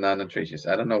 Delicious but not nutritious.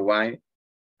 I don't know why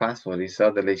fast food is so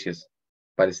delicious,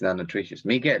 but it's not nutritious.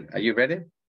 Miguel, are you ready?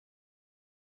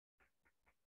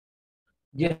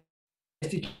 Yes.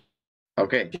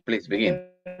 Okay, please begin.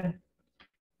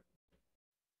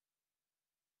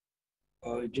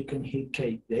 You can hit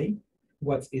Cake Day.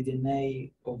 What is the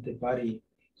name of the party?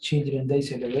 Children's Day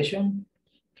celebration.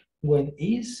 When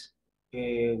is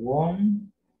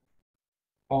 1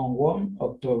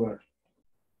 October?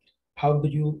 How do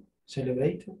you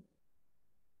celebrate?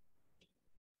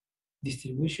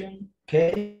 Distribution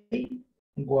K,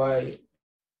 why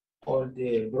all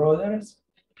the brothers,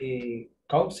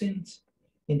 cousins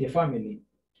in the family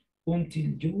until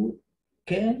you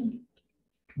can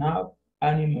not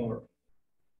anymore.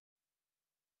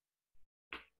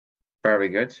 Very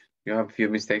good. You have a few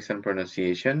mistakes on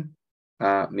pronunciation,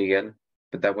 Miguel,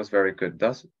 but that was very good.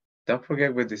 Don't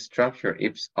forget with the structure,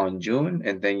 it's on June,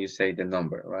 and then you say the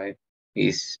number, right?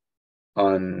 It's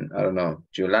on, I don't know,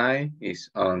 July, it's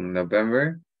on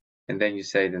November, and then you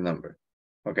say the number,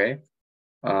 okay?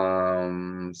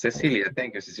 Cecilia,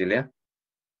 thank you, Cecilia.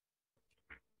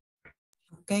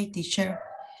 Okay, teacher.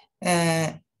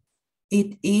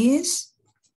 It is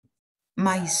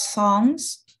my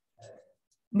son's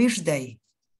birthday.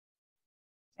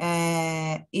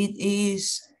 It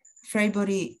is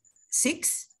February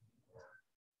 6th.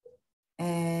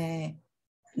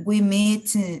 We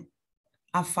meet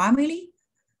a family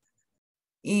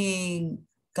in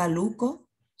Caluco,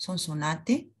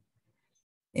 Sonsonate,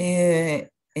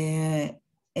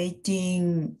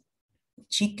 eating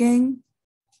chicken,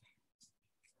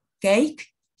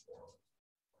 cake,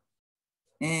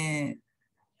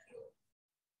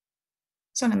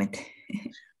 solamente.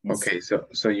 Yes. Okay,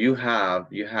 so you have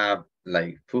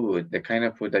like food, the kind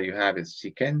of food that you have is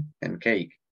chicken and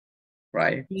cake,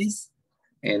 right? Yes.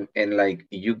 And like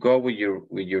you go with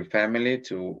your family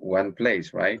to one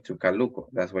place, right? To Caluco.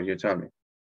 That's what you told me.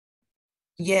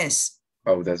 Yes.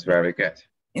 Oh, that's very good.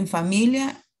 In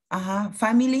familia,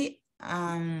 family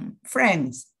and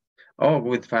friends. Oh,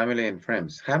 with family and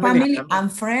friends. Family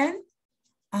and friends,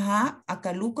 a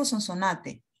Caluco,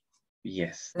 Sonsonate.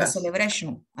 Yes. La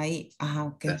celebration. Ahí,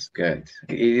 okay. That's good.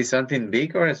 It is something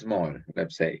big or small,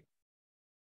 let's say?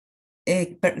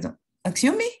 Perdón.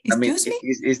 Excuse me? Excuse me?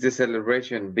 Is the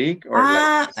celebration big or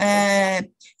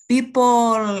like?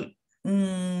 People,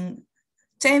 10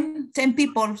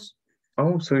 people.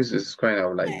 Oh, so it's kind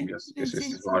of like just it's a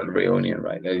small reunion,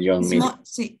 right? A young meeting.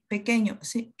 Sí, pequeño,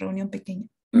 sí, reunión pequeña.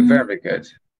 Very good.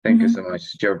 Thank you so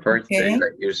much. Your birthday, Okay.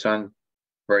 like your son's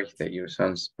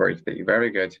birthday. Very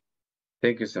good.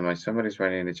 Thank you so much. Somebody's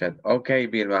writing in the chat. Okay,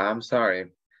 Vilma, I'm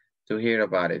sorry to hear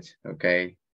about it.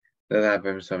 Okay. That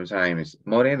happens sometimes.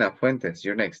 Morena Fuentes,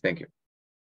 you're next. Thank you.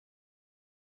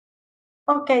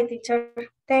 Okay, teacher.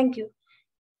 Thank you.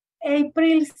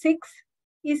 April 6th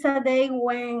is a day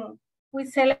when we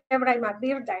celebrate my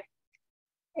birthday.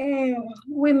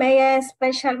 We made a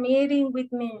special meeting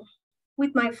with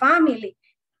my family.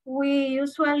 we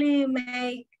usually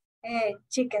make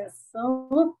chicken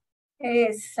soup,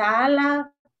 salad,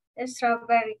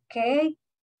 strawberry cake,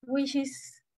 which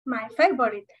is my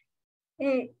favorite.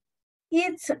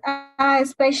 It's a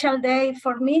special day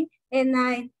for me, and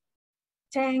I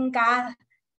thank God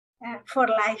for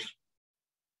life.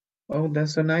 Oh,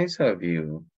 that's so nice of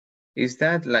you. Is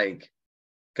that like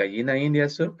gallina India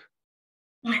soup?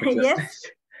 Yes.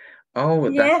 Oh,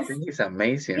 Yes. that thing is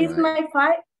amazing, It's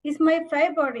right? it's my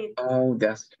favorite. Oh,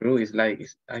 that's true. It's like,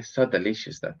 it's so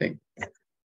delicious, that thing.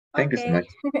 Thank you so Okay. much.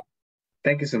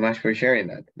 Thank you so much for sharing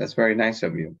that. That's very nice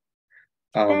of you.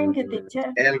 Thank you,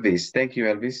 teacher. Elvis, thank you,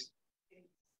 Elvis.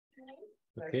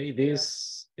 Okay,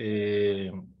 this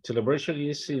celebration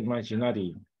is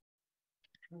imaginary.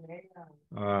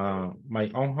 My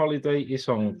own holiday is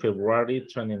on February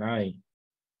 29.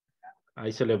 I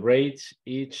celebrate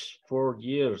each 4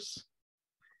 years.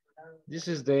 This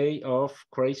is day of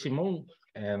crazy moon,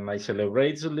 and I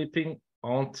celebrate sleeping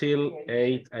until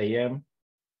 8 a.m.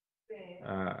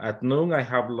 At noon, I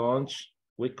have lunch.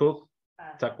 We cook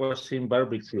tacos in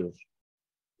barbecue.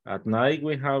 At night,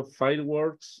 we have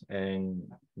fireworks,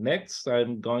 and next,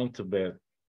 I'm going to bed.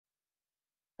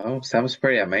 Oh, sounds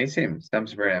pretty amazing.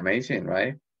 Sounds very amazing,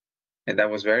 right? And that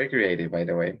was very creative, by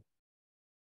the way.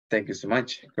 Thank you so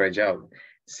much. Great job.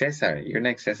 Cesar, you're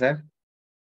next, Cesar.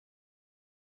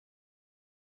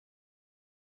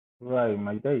 Right,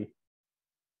 my day.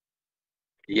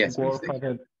 Yes, World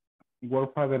Father Day.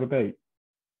 World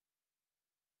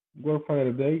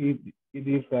Father Day, it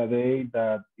is a day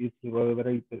that is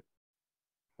celebrated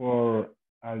for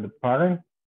all the parents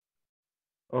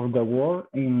of the world,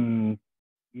 and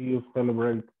you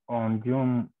celebrate on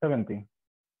June 17th.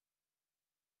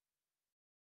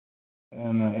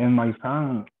 And my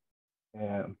son,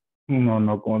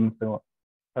 no conozco,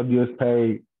 how do you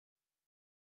say,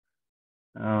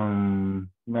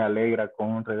 me alegra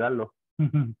con un regalo.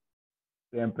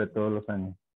 Siempre, todos los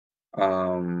años.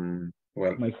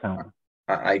 Well, My son.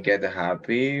 I get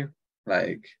happy,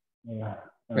 like, Yeah.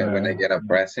 when I get a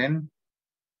present.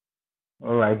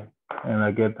 All right, and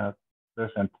I get a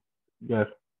present. Yes.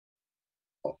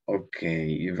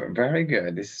 Okay, very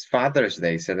good. This is Father's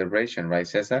Day celebration, right,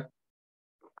 Cesar?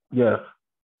 Yes.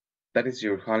 That is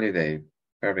your holiday.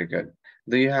 Very good.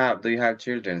 Do you have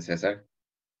children, Cesar?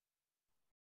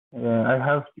 I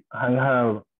have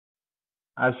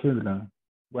a children,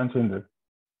 one children.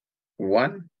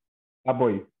 One? A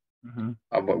boy.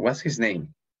 But what's his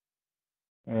name?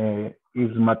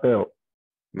 Is Mateo.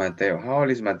 Mateo. How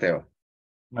old is Mateo?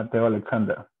 Mateo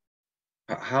Alexander.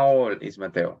 How old is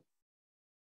Mateo?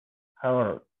 How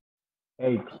old?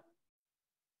 8.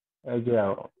 8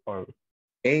 years old.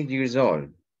 8 years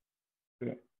old.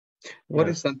 Yeah. What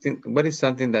is something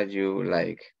that you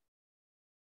like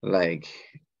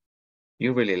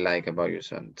you really like about your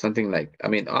son? Something like, I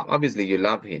mean, obviously you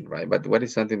love him, right? But what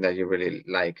is something that you really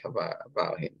like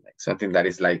about him? Like something that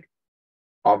is like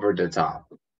over the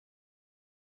top.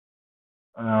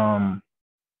 No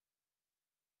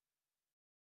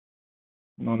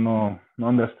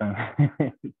understand.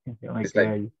 It's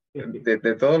like,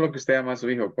 de todo lo que usted ama a su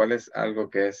hijo, ¿cuál es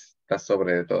algo que está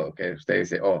sobre de todo? Que usted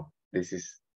dice, oh, this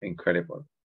is incredible,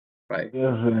 right?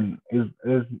 Yes,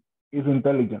 is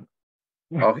intelligent.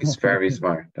 Oh, he's very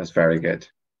smart. That's very good.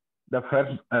 The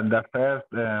first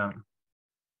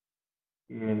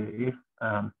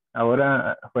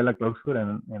ahora fue la clausura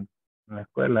en la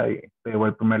escuela y se llevó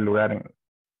el primer lugar en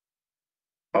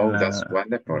That's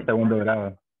wonderful. Segundo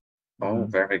grado. Oh,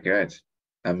 very good.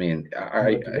 I mean,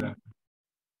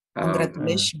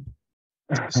 Congratulations.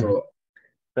 So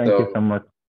thank you so much.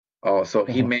 Oh, so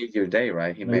he made your day,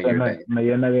 right? He made your day. Me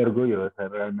llena de orgullo,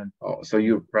 realmente. Oh, so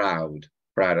you're proud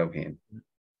of him.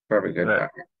 Very good. Right.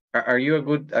 Are you a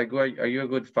good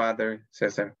father,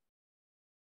 Cesar?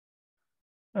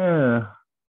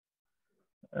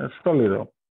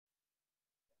 Sólido.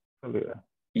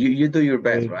 You do your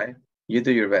best, right? You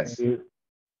do your best.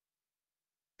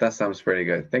 That sounds pretty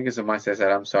good. Thank you so much, Cesar.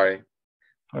 I'm sorry.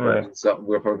 All right.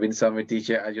 For being summer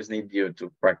teacher, I just need you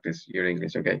to practice your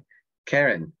English, okay?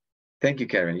 Karen. Thank you,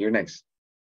 Karen. You're next.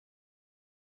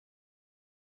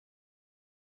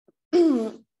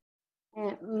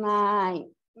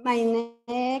 My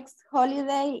next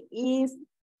holiday is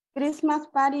Christmas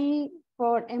party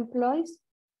for employees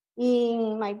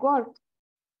in my work.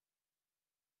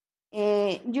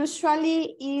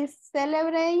 Usually is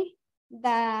celebrate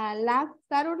the last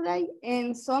Saturday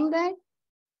and Sunday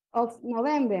of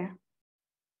November.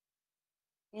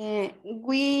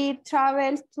 We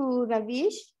travel to the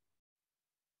beach,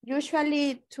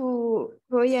 usually to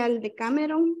Royal de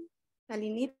Cameron,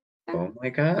 Salinita. Oh my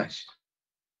gosh.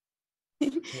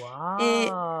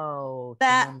 Wow.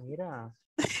 that, Mira.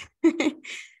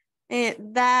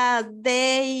 that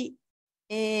they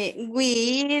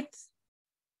we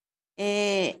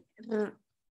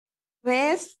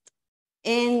rest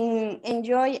and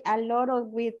enjoy a lot of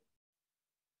with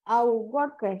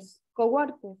our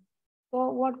co-workers.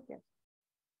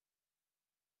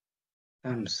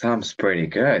 Sounds pretty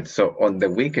good. So on the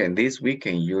weekend, this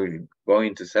weekend, you're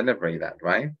going to celebrate that,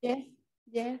 right? Yes,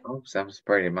 yes. Oh, sounds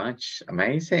pretty much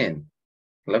amazing.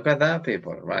 Look at that,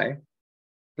 people, right?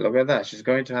 Look at that. She's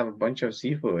going to have a bunch of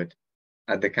seafood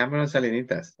at the Cameron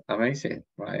Salinitas. Amazing,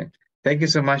 right? Thank you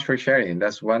so much for sharing.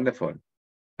 That's wonderful.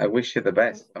 I wish you the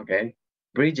best, okay?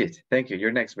 Bridget, thank you.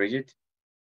 You're next, Bridget.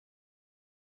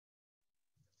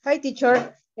 Hi,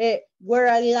 teacher. Where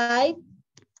I like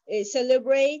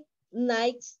celebrate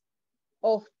nights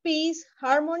of peace,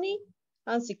 harmony,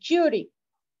 and security.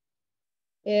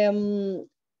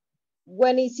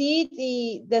 When is it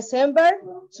the December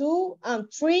 2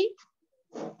 and 3?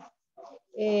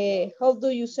 How do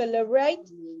you celebrate?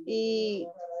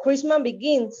 Christmas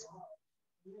begins.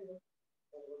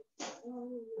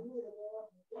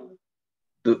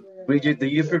 Bridget, do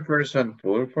you prefer some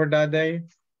food for that day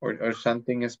or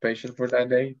something special for that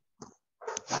day?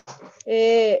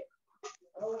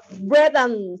 Bread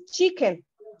and chicken.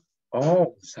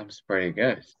 Oh, sounds pretty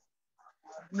good.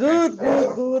 Good.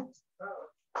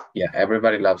 Yeah,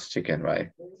 everybody loves chicken, right?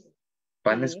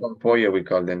 Panes con pollo, we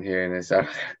call them here in El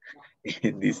Salvador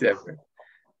in December.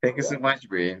 Thank you so much,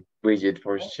 Bridget,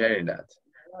 for sharing that.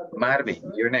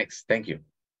 Marvin, you're next. Thank you.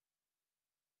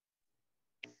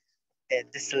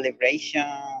 The celebration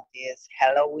is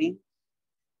Halloween.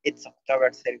 It's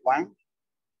October 31.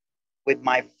 With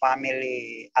my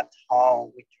family at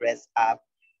home, we dress up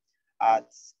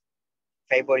as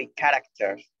favorite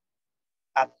characters.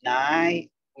 At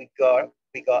night, we go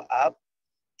up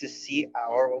to see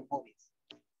our movies.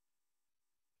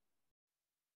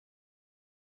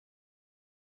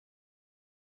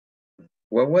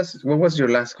 What was your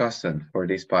last costume for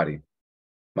this party,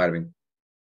 Marvin?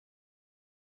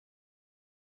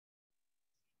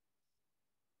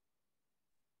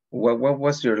 What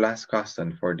was your last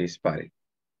costume for this party?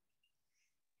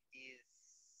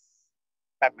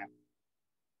 Batman.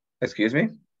 Excuse me?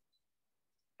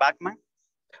 Batman.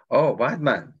 Oh,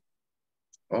 Batman.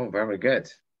 Oh, very good.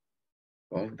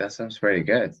 Oh, that sounds very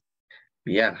good.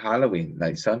 Yeah, Halloween.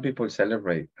 Like some people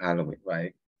celebrate Halloween,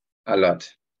 right? A lot,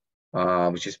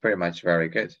 which is pretty much very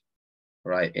good,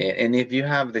 right? And if you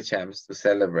have the chance to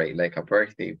celebrate like a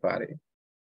birthday party,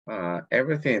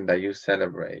 everything that you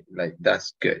celebrate, like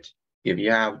that's good. If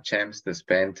you have chance to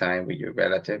spend time with your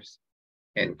relatives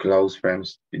and close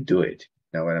friends, you do it.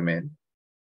 You know what I mean?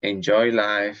 Enjoy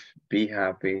life, be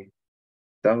happy.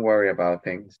 Don't worry about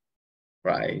things,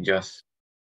 right? Just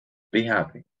be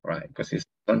happy, right? Because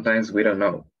sometimes we don't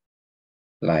know.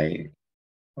 Like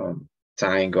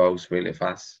time goes really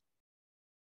fast.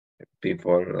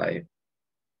 People like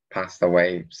passed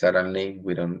away suddenly.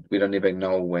 We don't even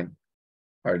know when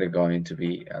are they going to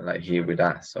be like here with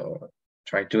us. So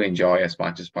try to enjoy as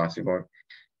much as possible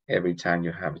every time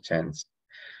you have a chance.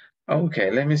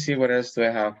 Okay, let me see what else do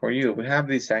I have for you. We have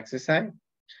this exercise.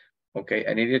 Okay,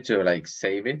 I need you to like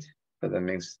save it. So that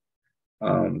means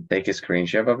take a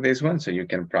screenshot of this one so you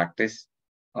can practice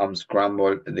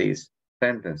scramble these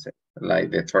sentences.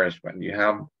 Like the first one, you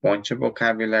have a bunch of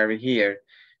vocabulary here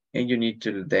and you need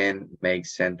to then make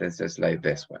sentences like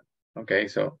this one. Okay,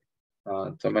 so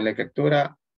toma la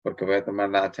captura porque voy a tomar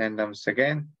la attendance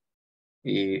again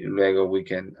y luego we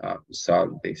can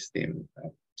solve this thing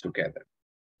together.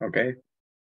 Okay,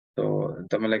 so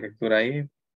toma la captura ahí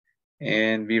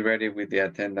and be ready with the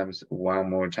attendance one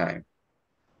more time.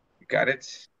 Got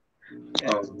it?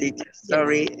 Teacher,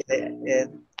 sorry,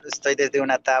 estoy desde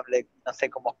una tablet, no sé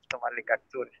cómo tomarle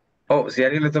captura. Oh, si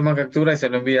alguien le toma captura y se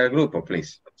lo envía al grupo,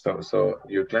 please. So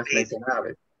your classmates can have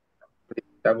it. Please,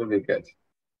 that would be good.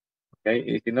 Okay,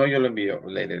 if you know, yo lo envío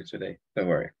later today. Don't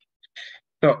worry.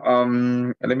 So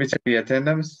let me check the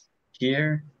attendance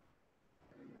here.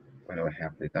 Where do I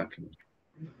have the document?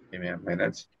 Give me a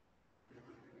minute.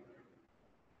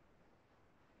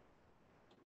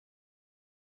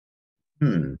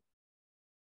 Okay,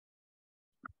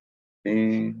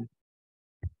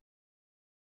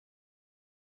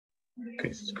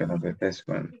 it's gonna be this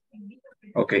one.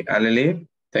 Okay, Aleli,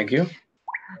 thank you.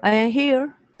 I am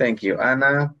here. Thank you.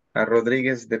 Ana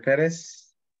Rodriguez de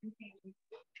Perez.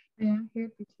 I am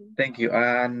here, teacher. Thank you.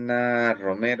 Ana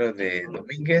Romero de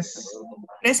Domínguez.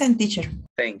 Present, teacher.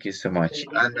 Thank you so much.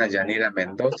 Ana Yanira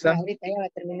Mendoza.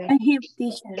 I'm here,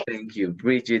 teacher. Thank you.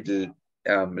 Bridget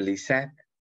Lisette.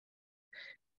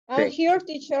 I'm here,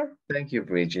 teacher. Thank you,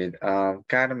 Bridget.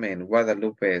 Carmen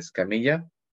Guadalupe Escamilla.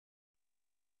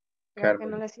 Ya que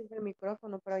no le sirve el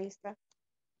micrófono, pero ahí está.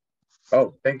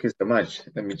 Oh, thank you so much.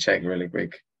 Let me check really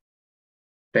quick.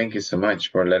 Thank you so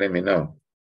much for letting me know.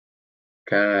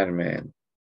 Carmen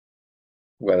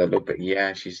Guadalupe,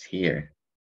 yeah, she's here.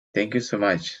 Thank you so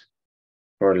much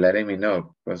for letting me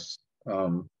know. Because,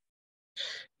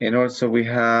 and also we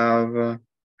have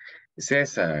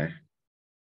Cesar.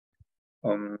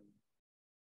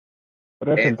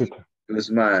 Edith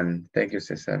Guzman. Thank you,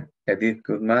 Cesar. Edith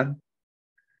Guzman.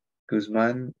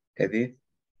 Edith.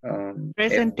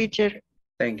 Present, teacher.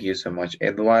 Thank you so much.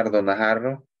 Eduardo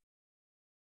Najarro.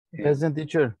 Present,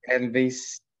 teacher.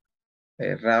 Elvis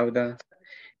Rauda.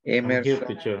 Emerson. Here,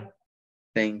 teacher.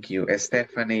 Thank you.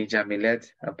 Stephanie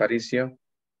Jamilet Aparicio.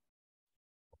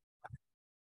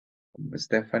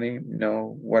 Stephanie,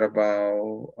 no. What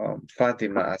about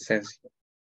Fatima Asensio?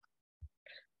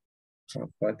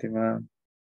 Fatima.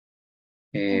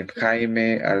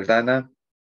 Jaime Aldana.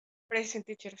 Present,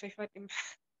 teacher. Soy Fátima.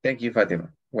 Thank you, Fatima.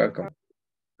 Welcome.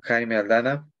 Jaime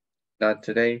Aldana, not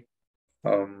today.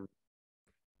 Jose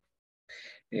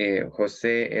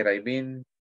Eraibin,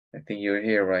 I think you're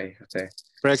here, right, Jose?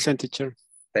 Present, teacher.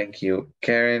 Thank you.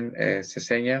 Karen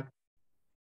Ceseña.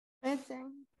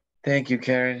 Present. Thank you,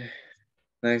 Karen.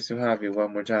 Nice to have you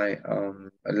one more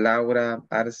time. Laura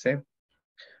Arce.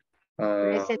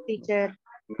 Present, teacher.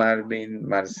 Marvin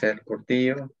Marcel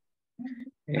Portillo.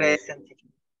 Present, teacher.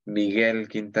 Miguel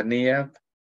Quintanilla.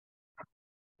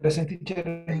 Present,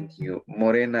 teacher. Thank you.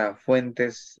 Morena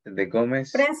Fuentes de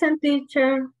Gómez. Present,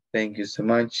 teacher. Thank you so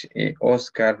much.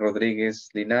 Oscar Rodríguez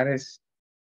Linares.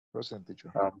 Present,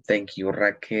 teacher. Thank you.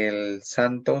 Raquel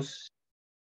Santos.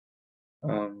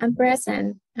 I'm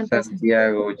present.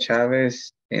 Santiago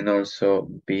Chavez and also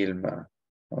Vilma.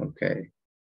 Okay.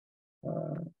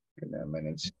 Give me a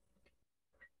minute.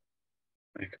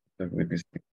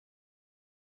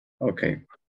 Okay.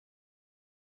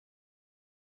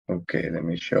 Okay, let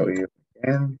me show you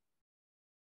again.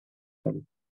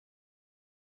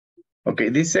 Okay,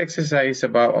 this exercise is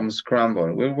about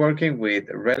scramble. We're working with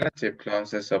relative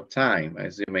clauses of time,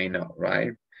 as you may know,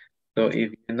 right? So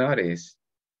if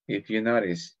you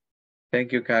notice,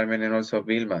 thank you, Carmen, and also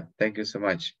Vilma. Thank you so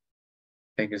much.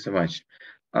 Thank you so much.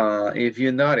 If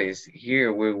you notice,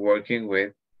 here we're working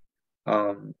with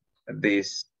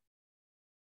these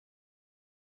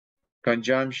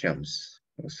conjunctions.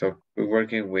 So we're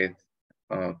working with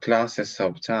clauses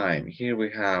of time. Here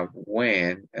we have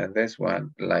when, and this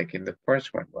one, like in the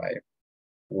first one, right?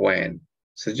 When.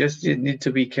 So just you need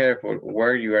to be careful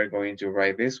where you are going to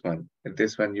write this one. And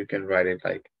this one, you can write it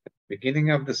like at the beginning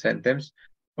of the sentence,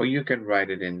 or you can write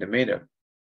it in the middle,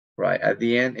 right? At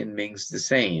the end, it means the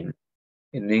same.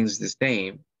 It means the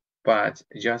same, but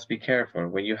just be careful.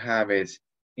 When you have it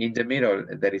in the middle,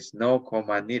 there is no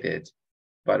comma needed.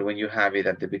 But when you have it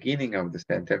at the beginning of the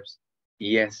sentence,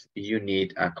 yes, you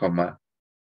need a comma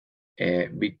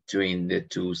between the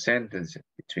two sentences,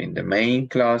 between the main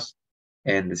clause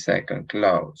and the second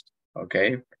clause,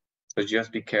 okay? So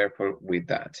just be careful with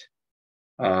that.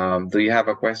 Do you have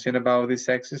a question about this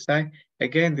exercise?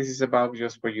 Again, this is about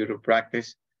just for you to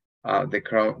practice like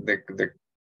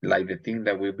the thing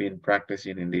that we've been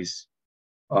practicing in this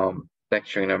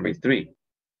section number 3,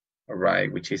 all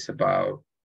right, which is about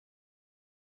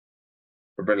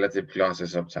relative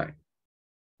clauses of time.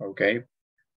 Okay.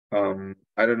 I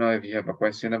don't know if you have a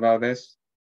question about this.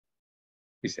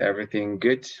 Is everything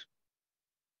good?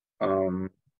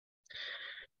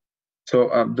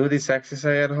 So do this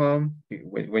exercise at home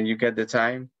when you get the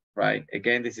time, right?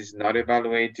 Again, this is not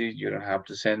evaluated. You don't have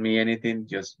to send me anything.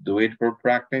 Just do it for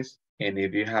practice. And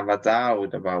if you have a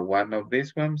doubt about one of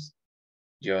these ones,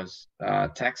 just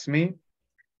text me.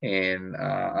 And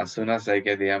as soon as I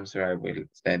get the answer, I will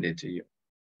send it to you.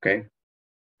 Okay,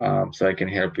 so I can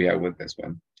help you out with this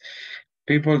one.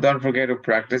 People, don't forget to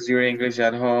practice your English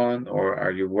at home or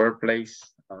at your workplace.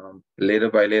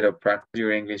 Little by little, practice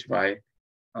your English, right?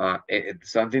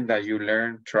 It's something that you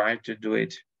learn. Try to do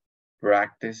it,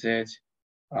 practice it,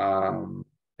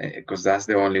 because that's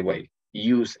the only way.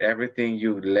 Use everything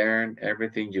you learn,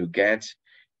 everything you get,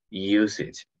 use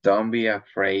it. Don't be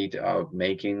afraid of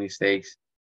making mistakes.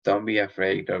 Don't be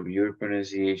afraid of your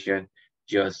pronunciation.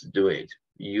 Just do it.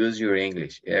 Use your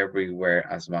English everywhere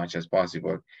as much as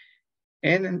possible.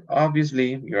 And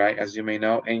obviously, right, as you may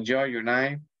know, enjoy your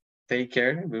night. Take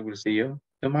care. We will see you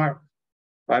tomorrow.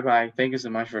 Bye-bye. Thank you so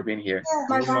much for being here.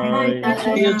 Bye.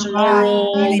 See you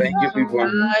tomorrow. Thank you, people.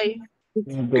 Bye.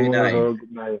 Good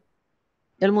night.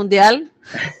 El mundial.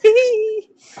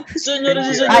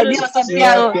 Señores y Ay, señores. Dios,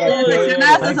 Santiago. Te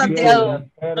decepcionaste, Santiago.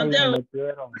 Santiago.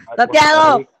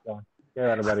 Santiago. Qué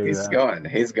barbaridad.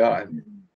 He's gone.